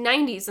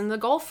 1990s and the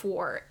Gulf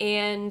War,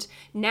 and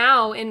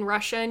now in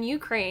Russia and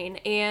Ukraine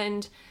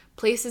and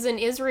places in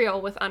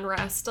Israel with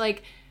unrest.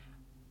 Like,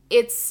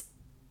 it's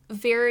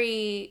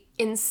very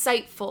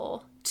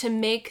insightful to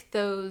make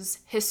those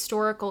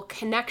historical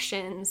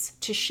connections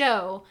to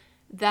show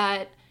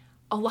that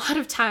a lot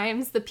of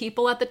times the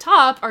people at the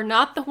top are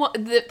not the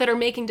ones that are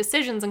making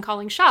decisions and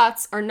calling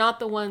shots, are not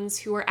the ones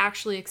who are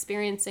actually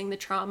experiencing the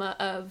trauma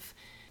of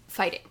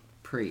fighting.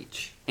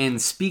 Preach.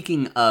 And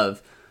speaking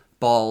of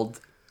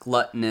bald,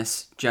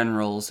 gluttonous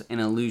generals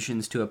and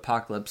allusions to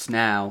Apocalypse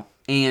Now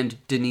and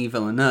Denis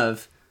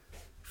Villeneuve,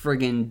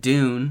 friggin'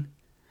 Dune.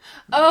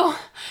 Oh,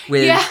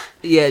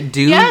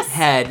 Dune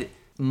had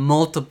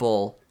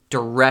multiple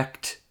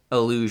direct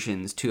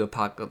allusions to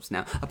Apocalypse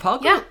Now.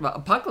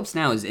 Apocalypse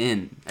Now is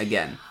in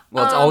again.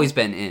 Well, it's always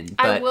been in.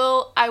 But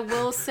I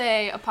will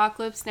say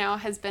Apocalypse Now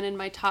has been in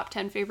my top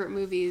 10 favorite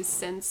movies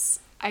since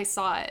I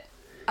saw it,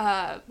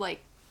 like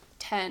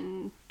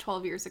 10,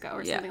 12 years ago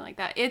or something like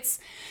that. If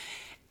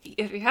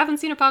you haven't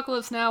seen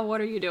Apocalypse Now, what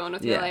are you doing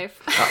with your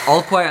life?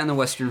 All Quiet on the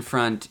Western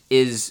Front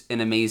is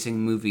an amazing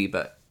movie,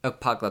 but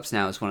Apocalypse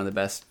Now is one of the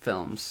best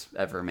films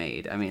ever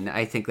made. I mean,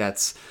 I think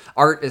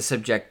art is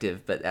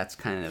subjective, but that's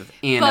kind of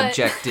an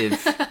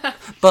objective.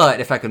 But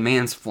if I could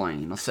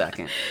mansplain a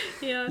second.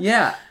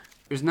 Yeah.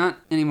 There's not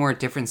any more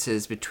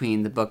differences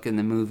between the book and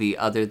the movie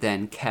other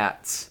than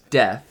Kat's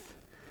death.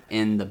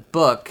 In the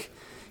book,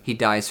 he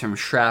dies from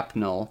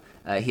shrapnel.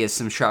 He has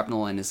some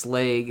shrapnel in his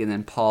leg, and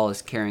then Paul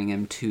is carrying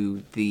him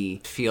to the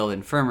field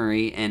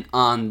infirmary, and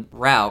en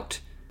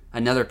route,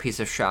 another piece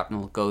of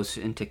shrapnel goes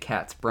into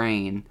Kat's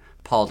brain.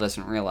 Paul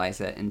doesn't realize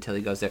it until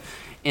he goes there.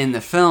 In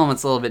the film,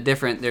 it's a little bit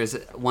different. There's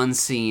one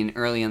scene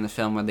early in the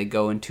film where they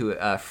go into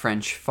a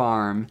French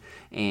farm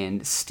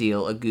and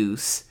steal a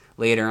goose.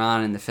 Later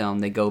on in the film,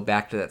 they go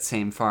back to that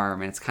same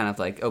farm, and it's kind of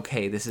like,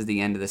 okay, this is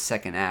the end of the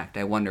second act.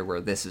 I wonder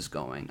where this is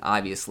going.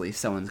 Obviously,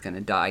 someone's going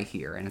to die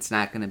here, and it's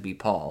not going to be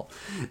Paul.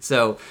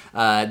 So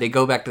they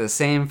go back to the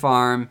same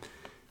farm.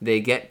 They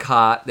get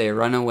caught. They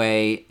run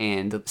away,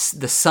 and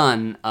the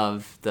son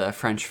of the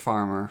French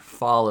farmer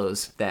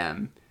follows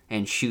them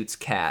and shoots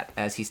Kat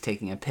as he's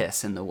taking a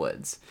piss in the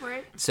woods.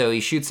 Right. So he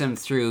shoots him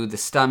through the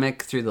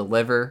stomach, through the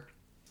liver.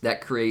 That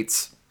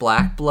creates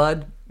black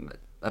blood.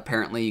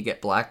 Apparently you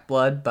get black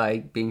blood by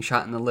being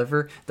shot in the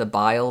liver. The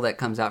bile that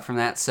comes out from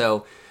that.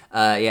 So,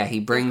 he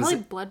brings...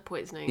 Probably blood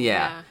poisoning.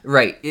 Yeah.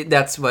 Right.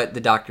 That's what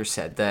the doctor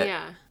said.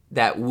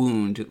 That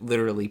wound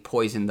literally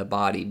poisoned the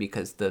body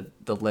because the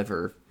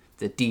liver,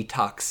 the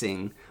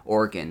detoxing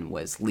organ,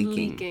 was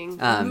leaking.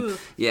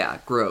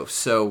 Gross.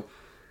 So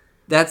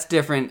that's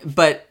different.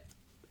 But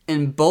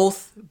in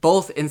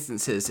both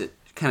instances, it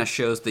kind of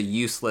shows the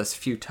useless,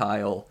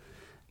 futile,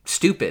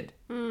 stupid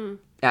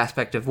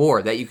aspect of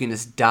war, that you can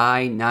just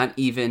die not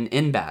even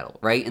in battle,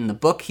 right? In the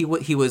book, he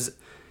was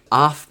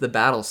off the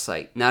battle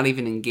site, not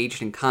even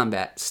engaged in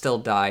combat, still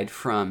died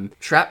from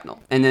shrapnel.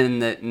 And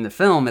then in the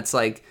film, it's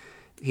like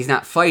he's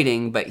not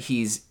fighting, but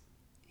he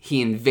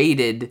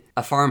invaded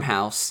a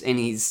farmhouse, and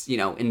he's,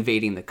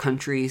 invading the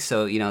country.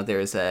 So,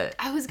 there's a...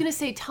 I was going to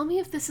say, tell me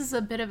if this is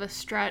a bit of a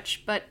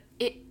stretch, but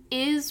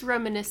is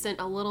reminiscent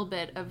a little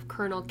bit of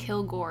Colonel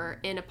Kilgore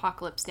in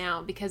Apocalypse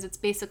Now, because it's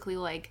basically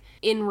like,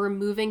 in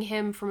removing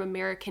him from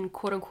American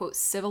quote-unquote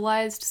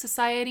civilized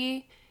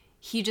society,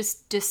 he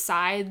just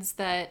decides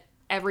that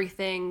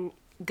everything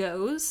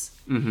goes.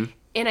 Mm-hmm.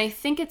 And I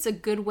think it's a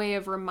good way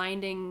of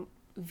reminding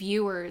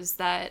viewers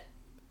that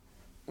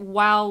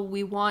while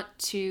we want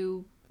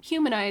to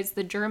humanize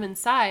the German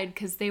side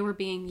because they were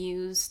being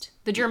used,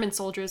 the German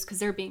soldiers, because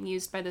they're being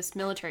used by this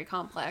military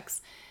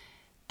complex,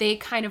 they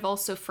kind of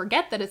also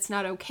forget that it's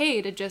not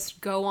okay to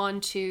just go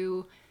on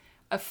to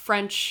a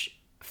French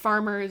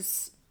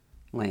farmer's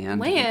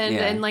land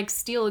and like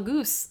steal a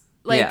goose.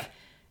 Like,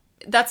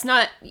 that's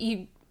not,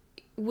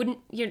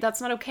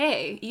 that's not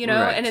okay, you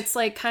know? Right. And it's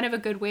like kind of a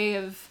good way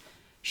of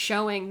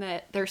showing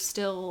that they're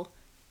still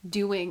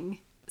doing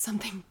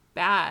something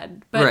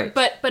bad. But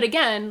but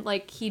again,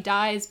 like, he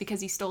dies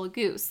because he stole a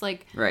goose.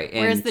 Like,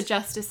 where's the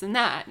justice in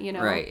that, you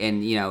know? Right.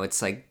 And, you know,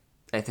 it's like,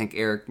 I think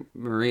Erich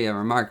Maria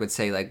Remarque would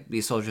say, like,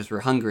 these soldiers were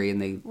hungry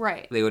and they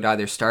would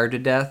either starve to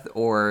death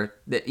or,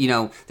 you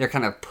know, they're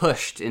kind of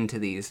pushed into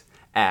these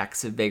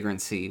acts of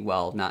vagrancy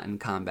while not in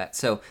combat.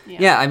 So,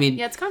 I mean...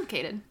 Yeah, it's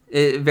complicated.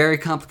 Very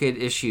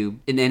complicated issue.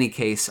 In any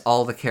case,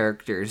 all the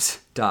characters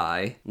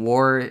die.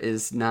 War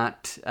is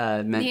not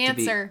meant to be... The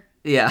answer.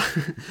 Yeah.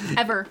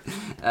 Ever.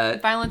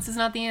 Violence is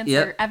not the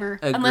answer, ever.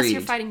 Agreed. Unless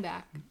you're fighting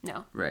back.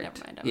 No. Right. Never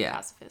mind. I'm a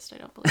pacifist. I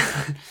don't believe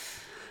that.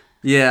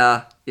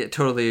 Yeah,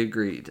 totally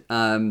agreed.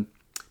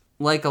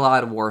 Like a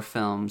lot of war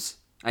films,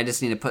 I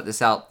just need to put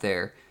this out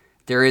there.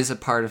 There is a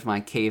part of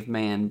my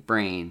caveman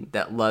brain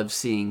that loves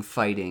seeing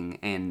fighting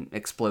and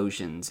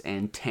explosions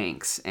and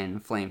tanks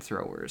and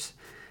flamethrowers.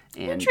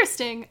 And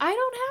interesting. I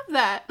don't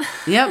have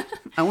that. Yep.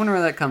 I wonder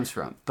where that comes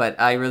from. But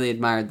I really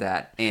admired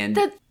that. And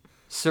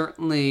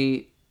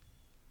certainly...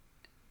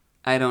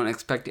 I don't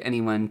expect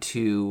anyone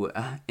to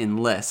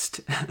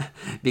enlist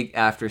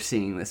after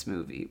seeing this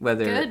movie,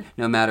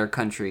 no matter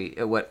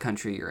what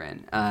country you're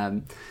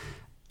in.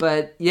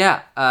 But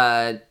yeah,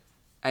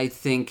 I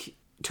think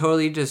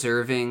totally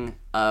deserving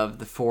of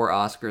the 4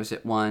 Oscars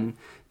it won.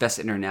 Best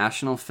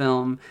International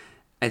Film.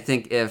 I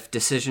think if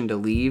Decision to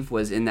Leave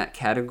was in that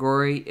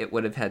category, it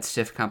would have had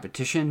stiff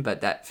competition,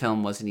 but that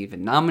film wasn't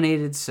even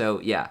nominated.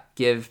 So yeah,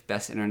 give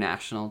Best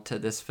International to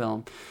this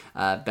film.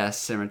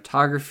 Best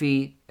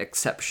Cinematography,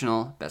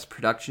 exceptional. Best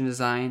Production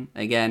Design.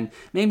 Again,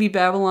 maybe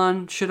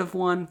Babylon should have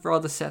won for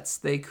all the sets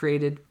they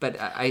created, but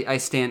I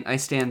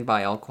stand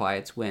by All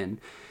Quiet's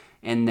win.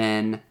 And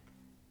then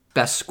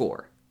Best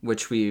Score,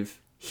 which we've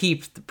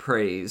heaped the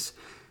praise.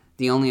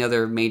 The only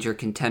other major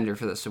contender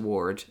for this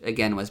award,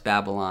 again, was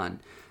Babylon.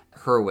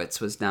 Hurwitz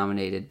was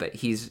nominated, but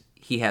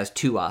he has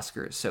 2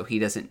 Oscars, so he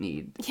doesn't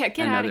need get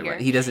out of here.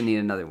 He doesn't need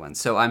another one.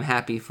 So I'm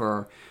happy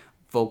for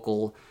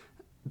Vocal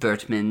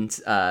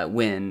Bertman's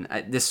win.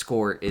 This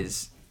score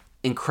is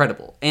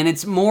incredible, and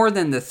it's more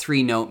than the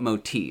 3-note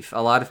motif.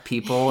 A lot of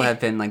people have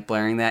been like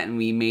blaring that, and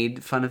we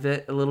made fun of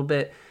it a little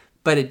bit,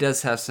 but it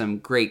does have some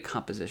great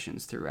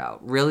compositions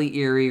throughout. Really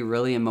eerie,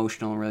 really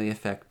emotional, really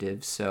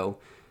effective. So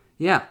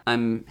yeah,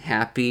 I'm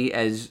happy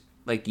as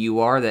like you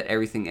are that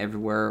Everything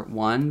Everywhere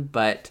won,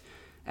 but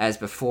as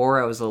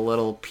before, I was a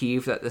little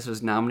peeved that this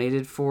was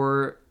nominated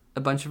for a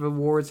bunch of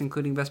awards,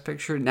 including Best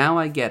Picture. Now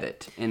I get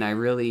it, and I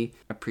really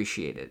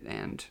appreciate it,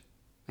 and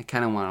I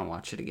kind of want to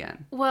watch it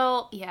again.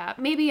 Well, yeah,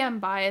 maybe I'm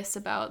biased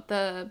about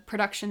the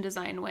production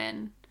design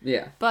win.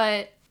 Yeah.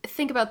 But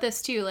think about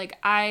this, too. Like,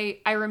 I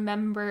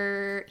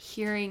remember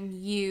hearing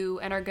you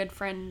and our good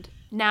friend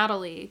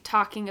Natalie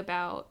talking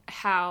about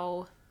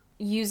how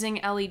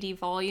using LED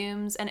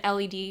volumes and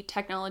LED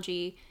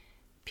technology,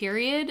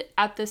 period,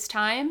 at this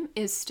time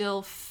is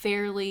still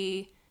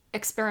fairly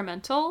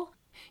experimental.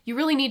 You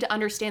really need to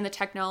understand the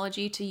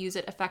technology to use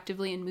it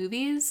effectively in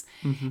movies.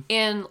 Mm-hmm.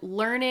 And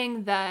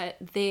learning that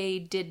they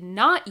did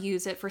not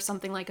use it for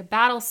something like a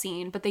battle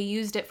scene, but they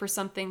used it for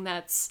something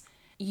that's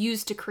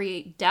used to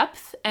create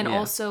depth and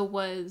also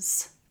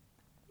was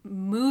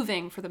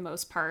moving for the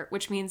most part,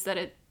 which means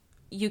that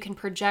you can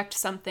project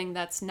something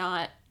that's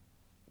not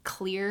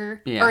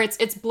clear, or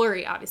it's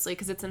blurry, obviously,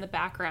 because it's in the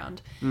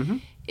background,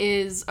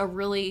 is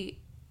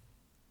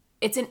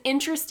it's an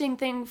interesting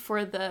thing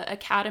for the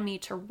Academy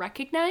to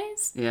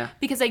recognize. Yeah.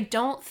 Because I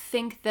don't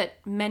think that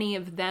many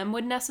of them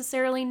would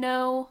necessarily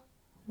know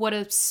what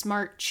a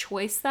smart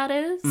choice that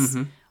is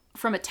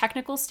from a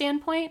technical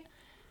standpoint.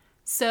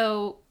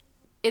 So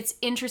it's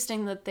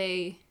interesting that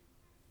they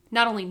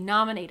not only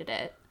nominated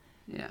it,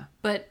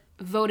 but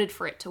voted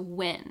for it to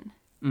win,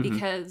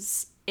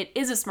 because it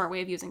is a smart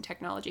way of using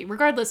technology,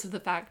 regardless,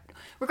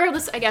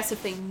 I guess,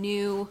 if they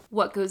knew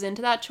what goes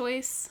into that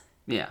choice.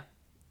 Yeah.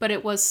 But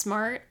it was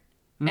smart,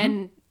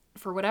 and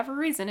for whatever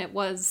reason, it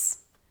was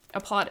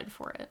applauded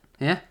for it.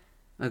 Yeah,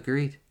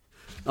 agreed.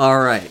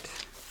 All right.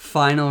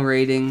 Final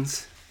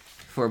ratings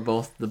for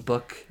both the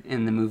book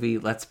and the movie.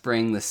 Let's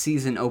bring the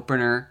season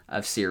opener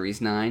of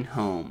Series 9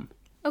 home.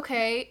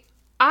 Okay.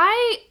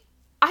 I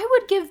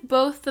would give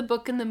both the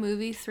book and the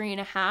movie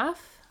 3.5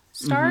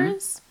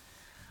 stars.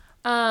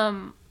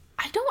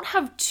 I don't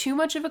have too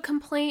much of a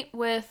complaint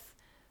with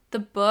the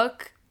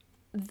book.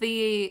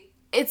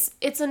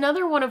 It's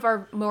another one of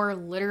our more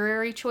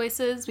literary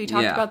choices. We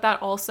talked about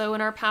that also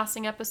in our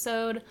passing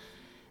episode,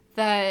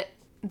 that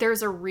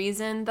there's a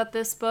reason that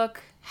this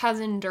book has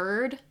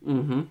endured,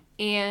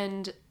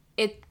 and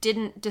it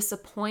didn't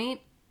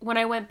disappoint when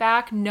I went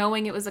back,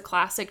 knowing it was a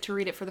classic, to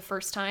read it for the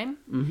first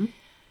time.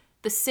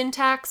 The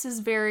syntax is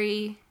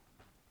very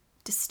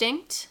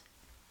distinct.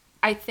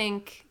 I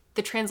think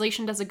the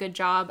translation does a good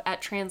job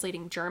at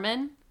translating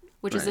German,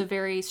 which is a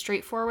very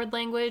straightforward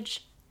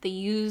language. They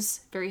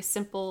use very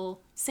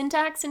simple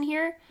syntax in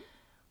here.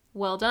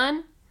 Well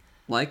done.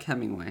 Like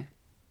Hemingway.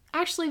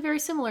 Actually, very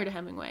similar to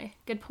Hemingway.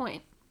 Good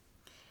point.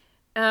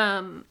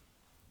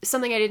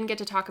 Something I didn't get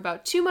to talk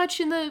about too much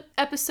in the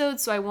episode,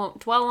 so I won't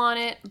dwell on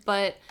it,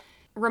 but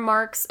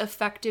Remarque's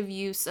effective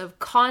use of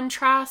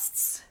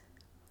contrasts,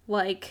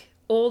 like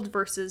old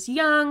versus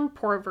young,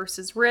 poor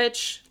versus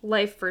rich,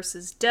 life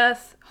versus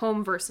death,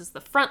 home versus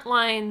the front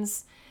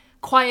lines,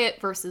 quiet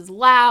versus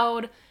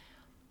loud.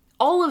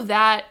 All of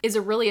that is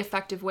a really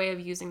effective way of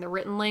using the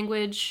written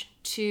language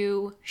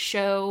to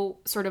show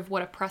sort of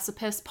what a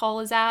precipice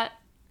Paul is at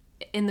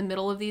in the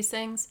middle of these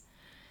things.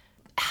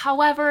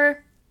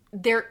 However,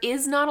 there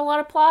is not a lot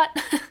of plot.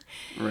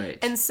 Right.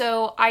 And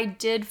so I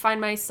did find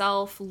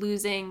myself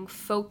losing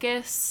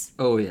focus.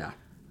 Oh, yeah.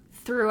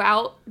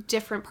 Throughout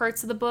different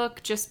parts of the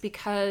book, just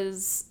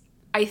because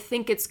I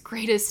think its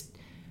greatest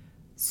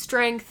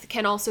strength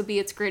can also be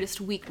its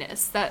greatest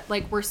weakness. That,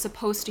 like, we're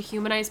supposed to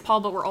humanize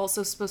Paul, but we're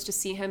also supposed to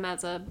see him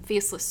as a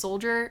faceless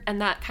soldier, and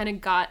that kind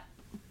of got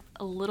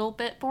a little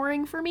bit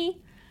boring for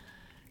me.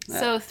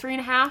 So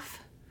 3.5.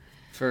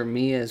 For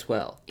me as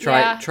well.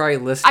 Try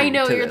listening. I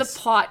know to you're this. The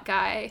plot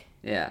guy.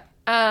 Yeah.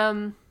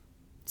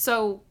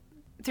 So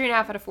 3.5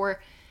 out of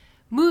 4.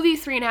 Movie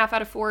 3.5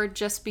 out of 4,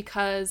 just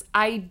because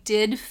I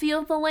did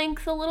feel the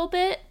length a little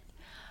bit.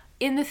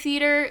 In the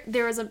theater,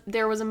 there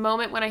was a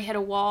moment when I hit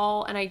a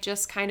wall and I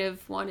just kind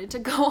of wanted to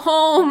go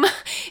home.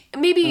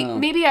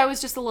 Maybe I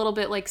was just a little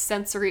bit like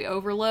sensory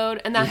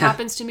overload, and that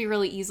happens to me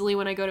really easily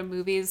when I go to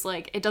movies.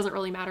 Like, it doesn't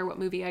really matter what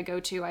movie I go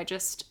to, I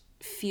just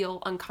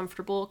feel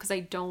uncomfortable because I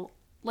don't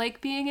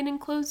like being in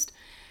enclosed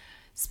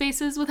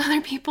spaces with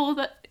other people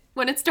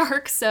when it's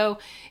dark. So,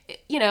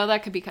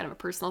 that could be kind of a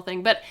personal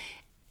thing, but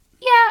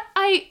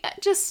yeah,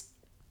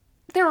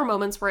 there were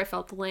moments where I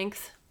felt the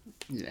length.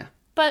 Yeah.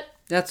 But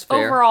that's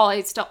fair. Overall,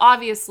 I still,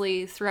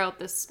 obviously, throughout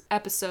this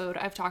episode,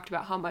 I've talked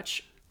about how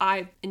much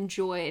I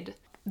enjoyed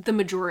the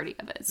majority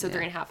of it. So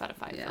 3.5 out of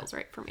 5 feels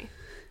right for me.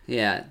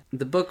 Yeah.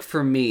 The book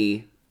for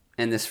me,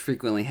 and this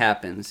frequently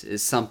happens,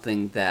 is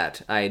something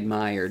that I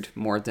admired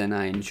more than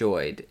I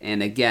enjoyed.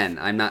 And again,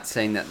 I'm not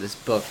saying that this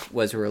book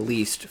was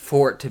released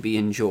for it to be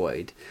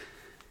enjoyed.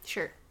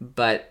 Sure.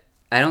 But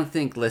I don't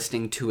think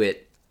listening to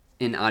it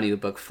in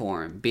audiobook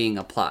form, being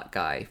a plot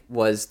guy,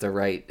 was the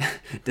right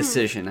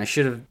decision. I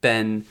should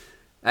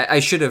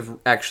have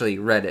actually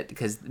read it,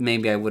 because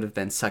maybe I would have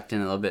been sucked in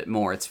a little bit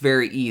more. It's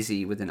very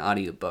easy with an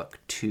audiobook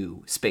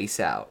to space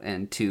out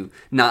and to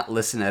not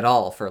listen at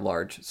all for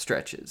large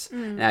stretches.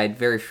 And I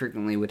very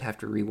frequently would have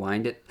to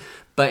rewind it.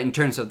 But in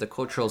terms of the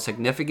cultural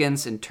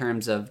significance, in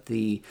terms of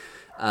the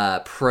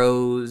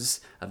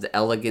prose, of the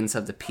elegance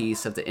of the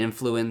piece, of the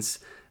influence,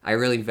 I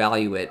really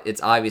value it.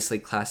 It's obviously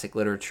classic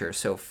literature,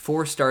 so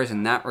 4 stars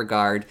in that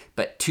regard,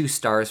 but 2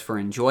 stars for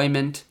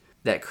enjoyment.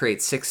 That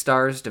creates 6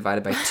 stars.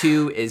 Divided by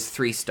 2 is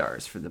 3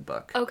 stars for the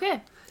book.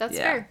 Okay, that's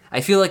fair. I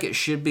feel like it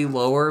should be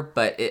lower,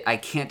 but I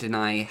can't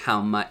deny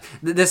how much...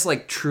 This,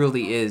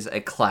 truly is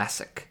a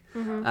classic.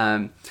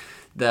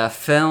 The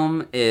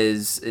film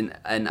is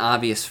an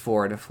obvious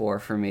 4 out of 4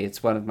 for me.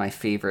 It's one of my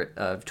favorite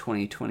of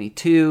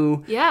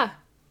 2022. Yeah.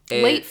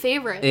 Late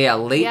favorite.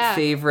 Yeah,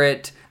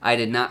 favorite. I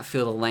did not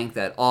feel the length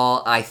at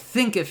all. I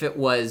think if it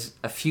was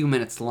a few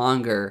minutes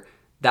longer,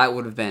 that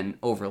would have been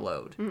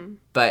overload.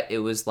 But it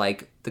was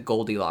like the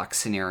Goldilocks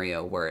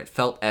scenario where it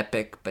felt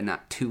epic, but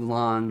not too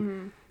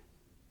long.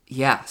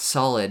 Yeah,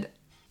 solid.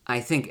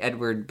 I think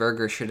Edward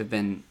Berger should have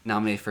been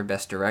nominated for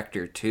Best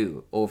Director,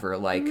 too, over,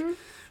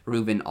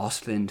 Ruben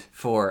Östlund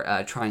for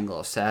Triangle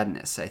of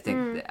Sadness. I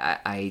think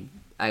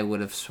I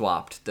would have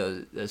swapped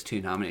those 2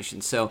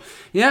 nominations. So,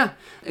 yeah,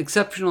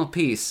 exceptional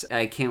piece.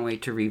 I can't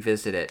wait to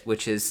revisit it,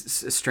 which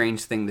is a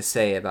strange thing to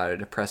say about a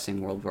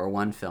depressing World War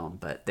I film,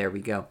 but there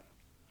we go.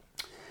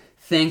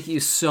 Thank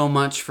you so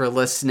much for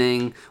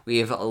listening. We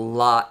have a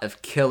lot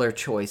of killer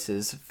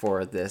choices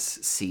for this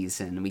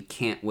season. We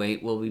can't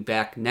wait. We'll be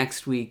back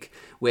next week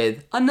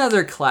with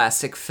another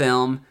classic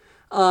film.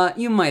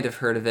 You might have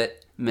heard of it.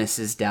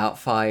 Mrs.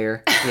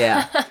 Doubtfire.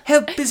 Yeah.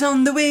 Help is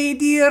on the way,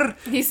 dear.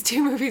 These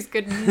 2 movies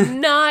could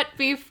not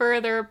be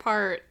further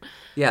apart.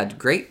 Yeah,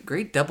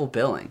 great double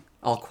billing.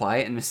 All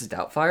Quiet and Mrs.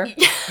 Doubtfire.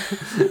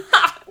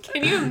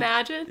 Can you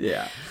imagine?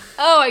 Yeah.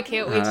 Oh, I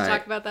can't wait to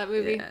talk about that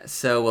movie. Yeah.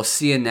 So we'll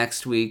see you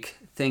next week.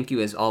 Thank you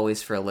as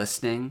always for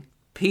listening.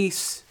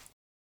 Peace.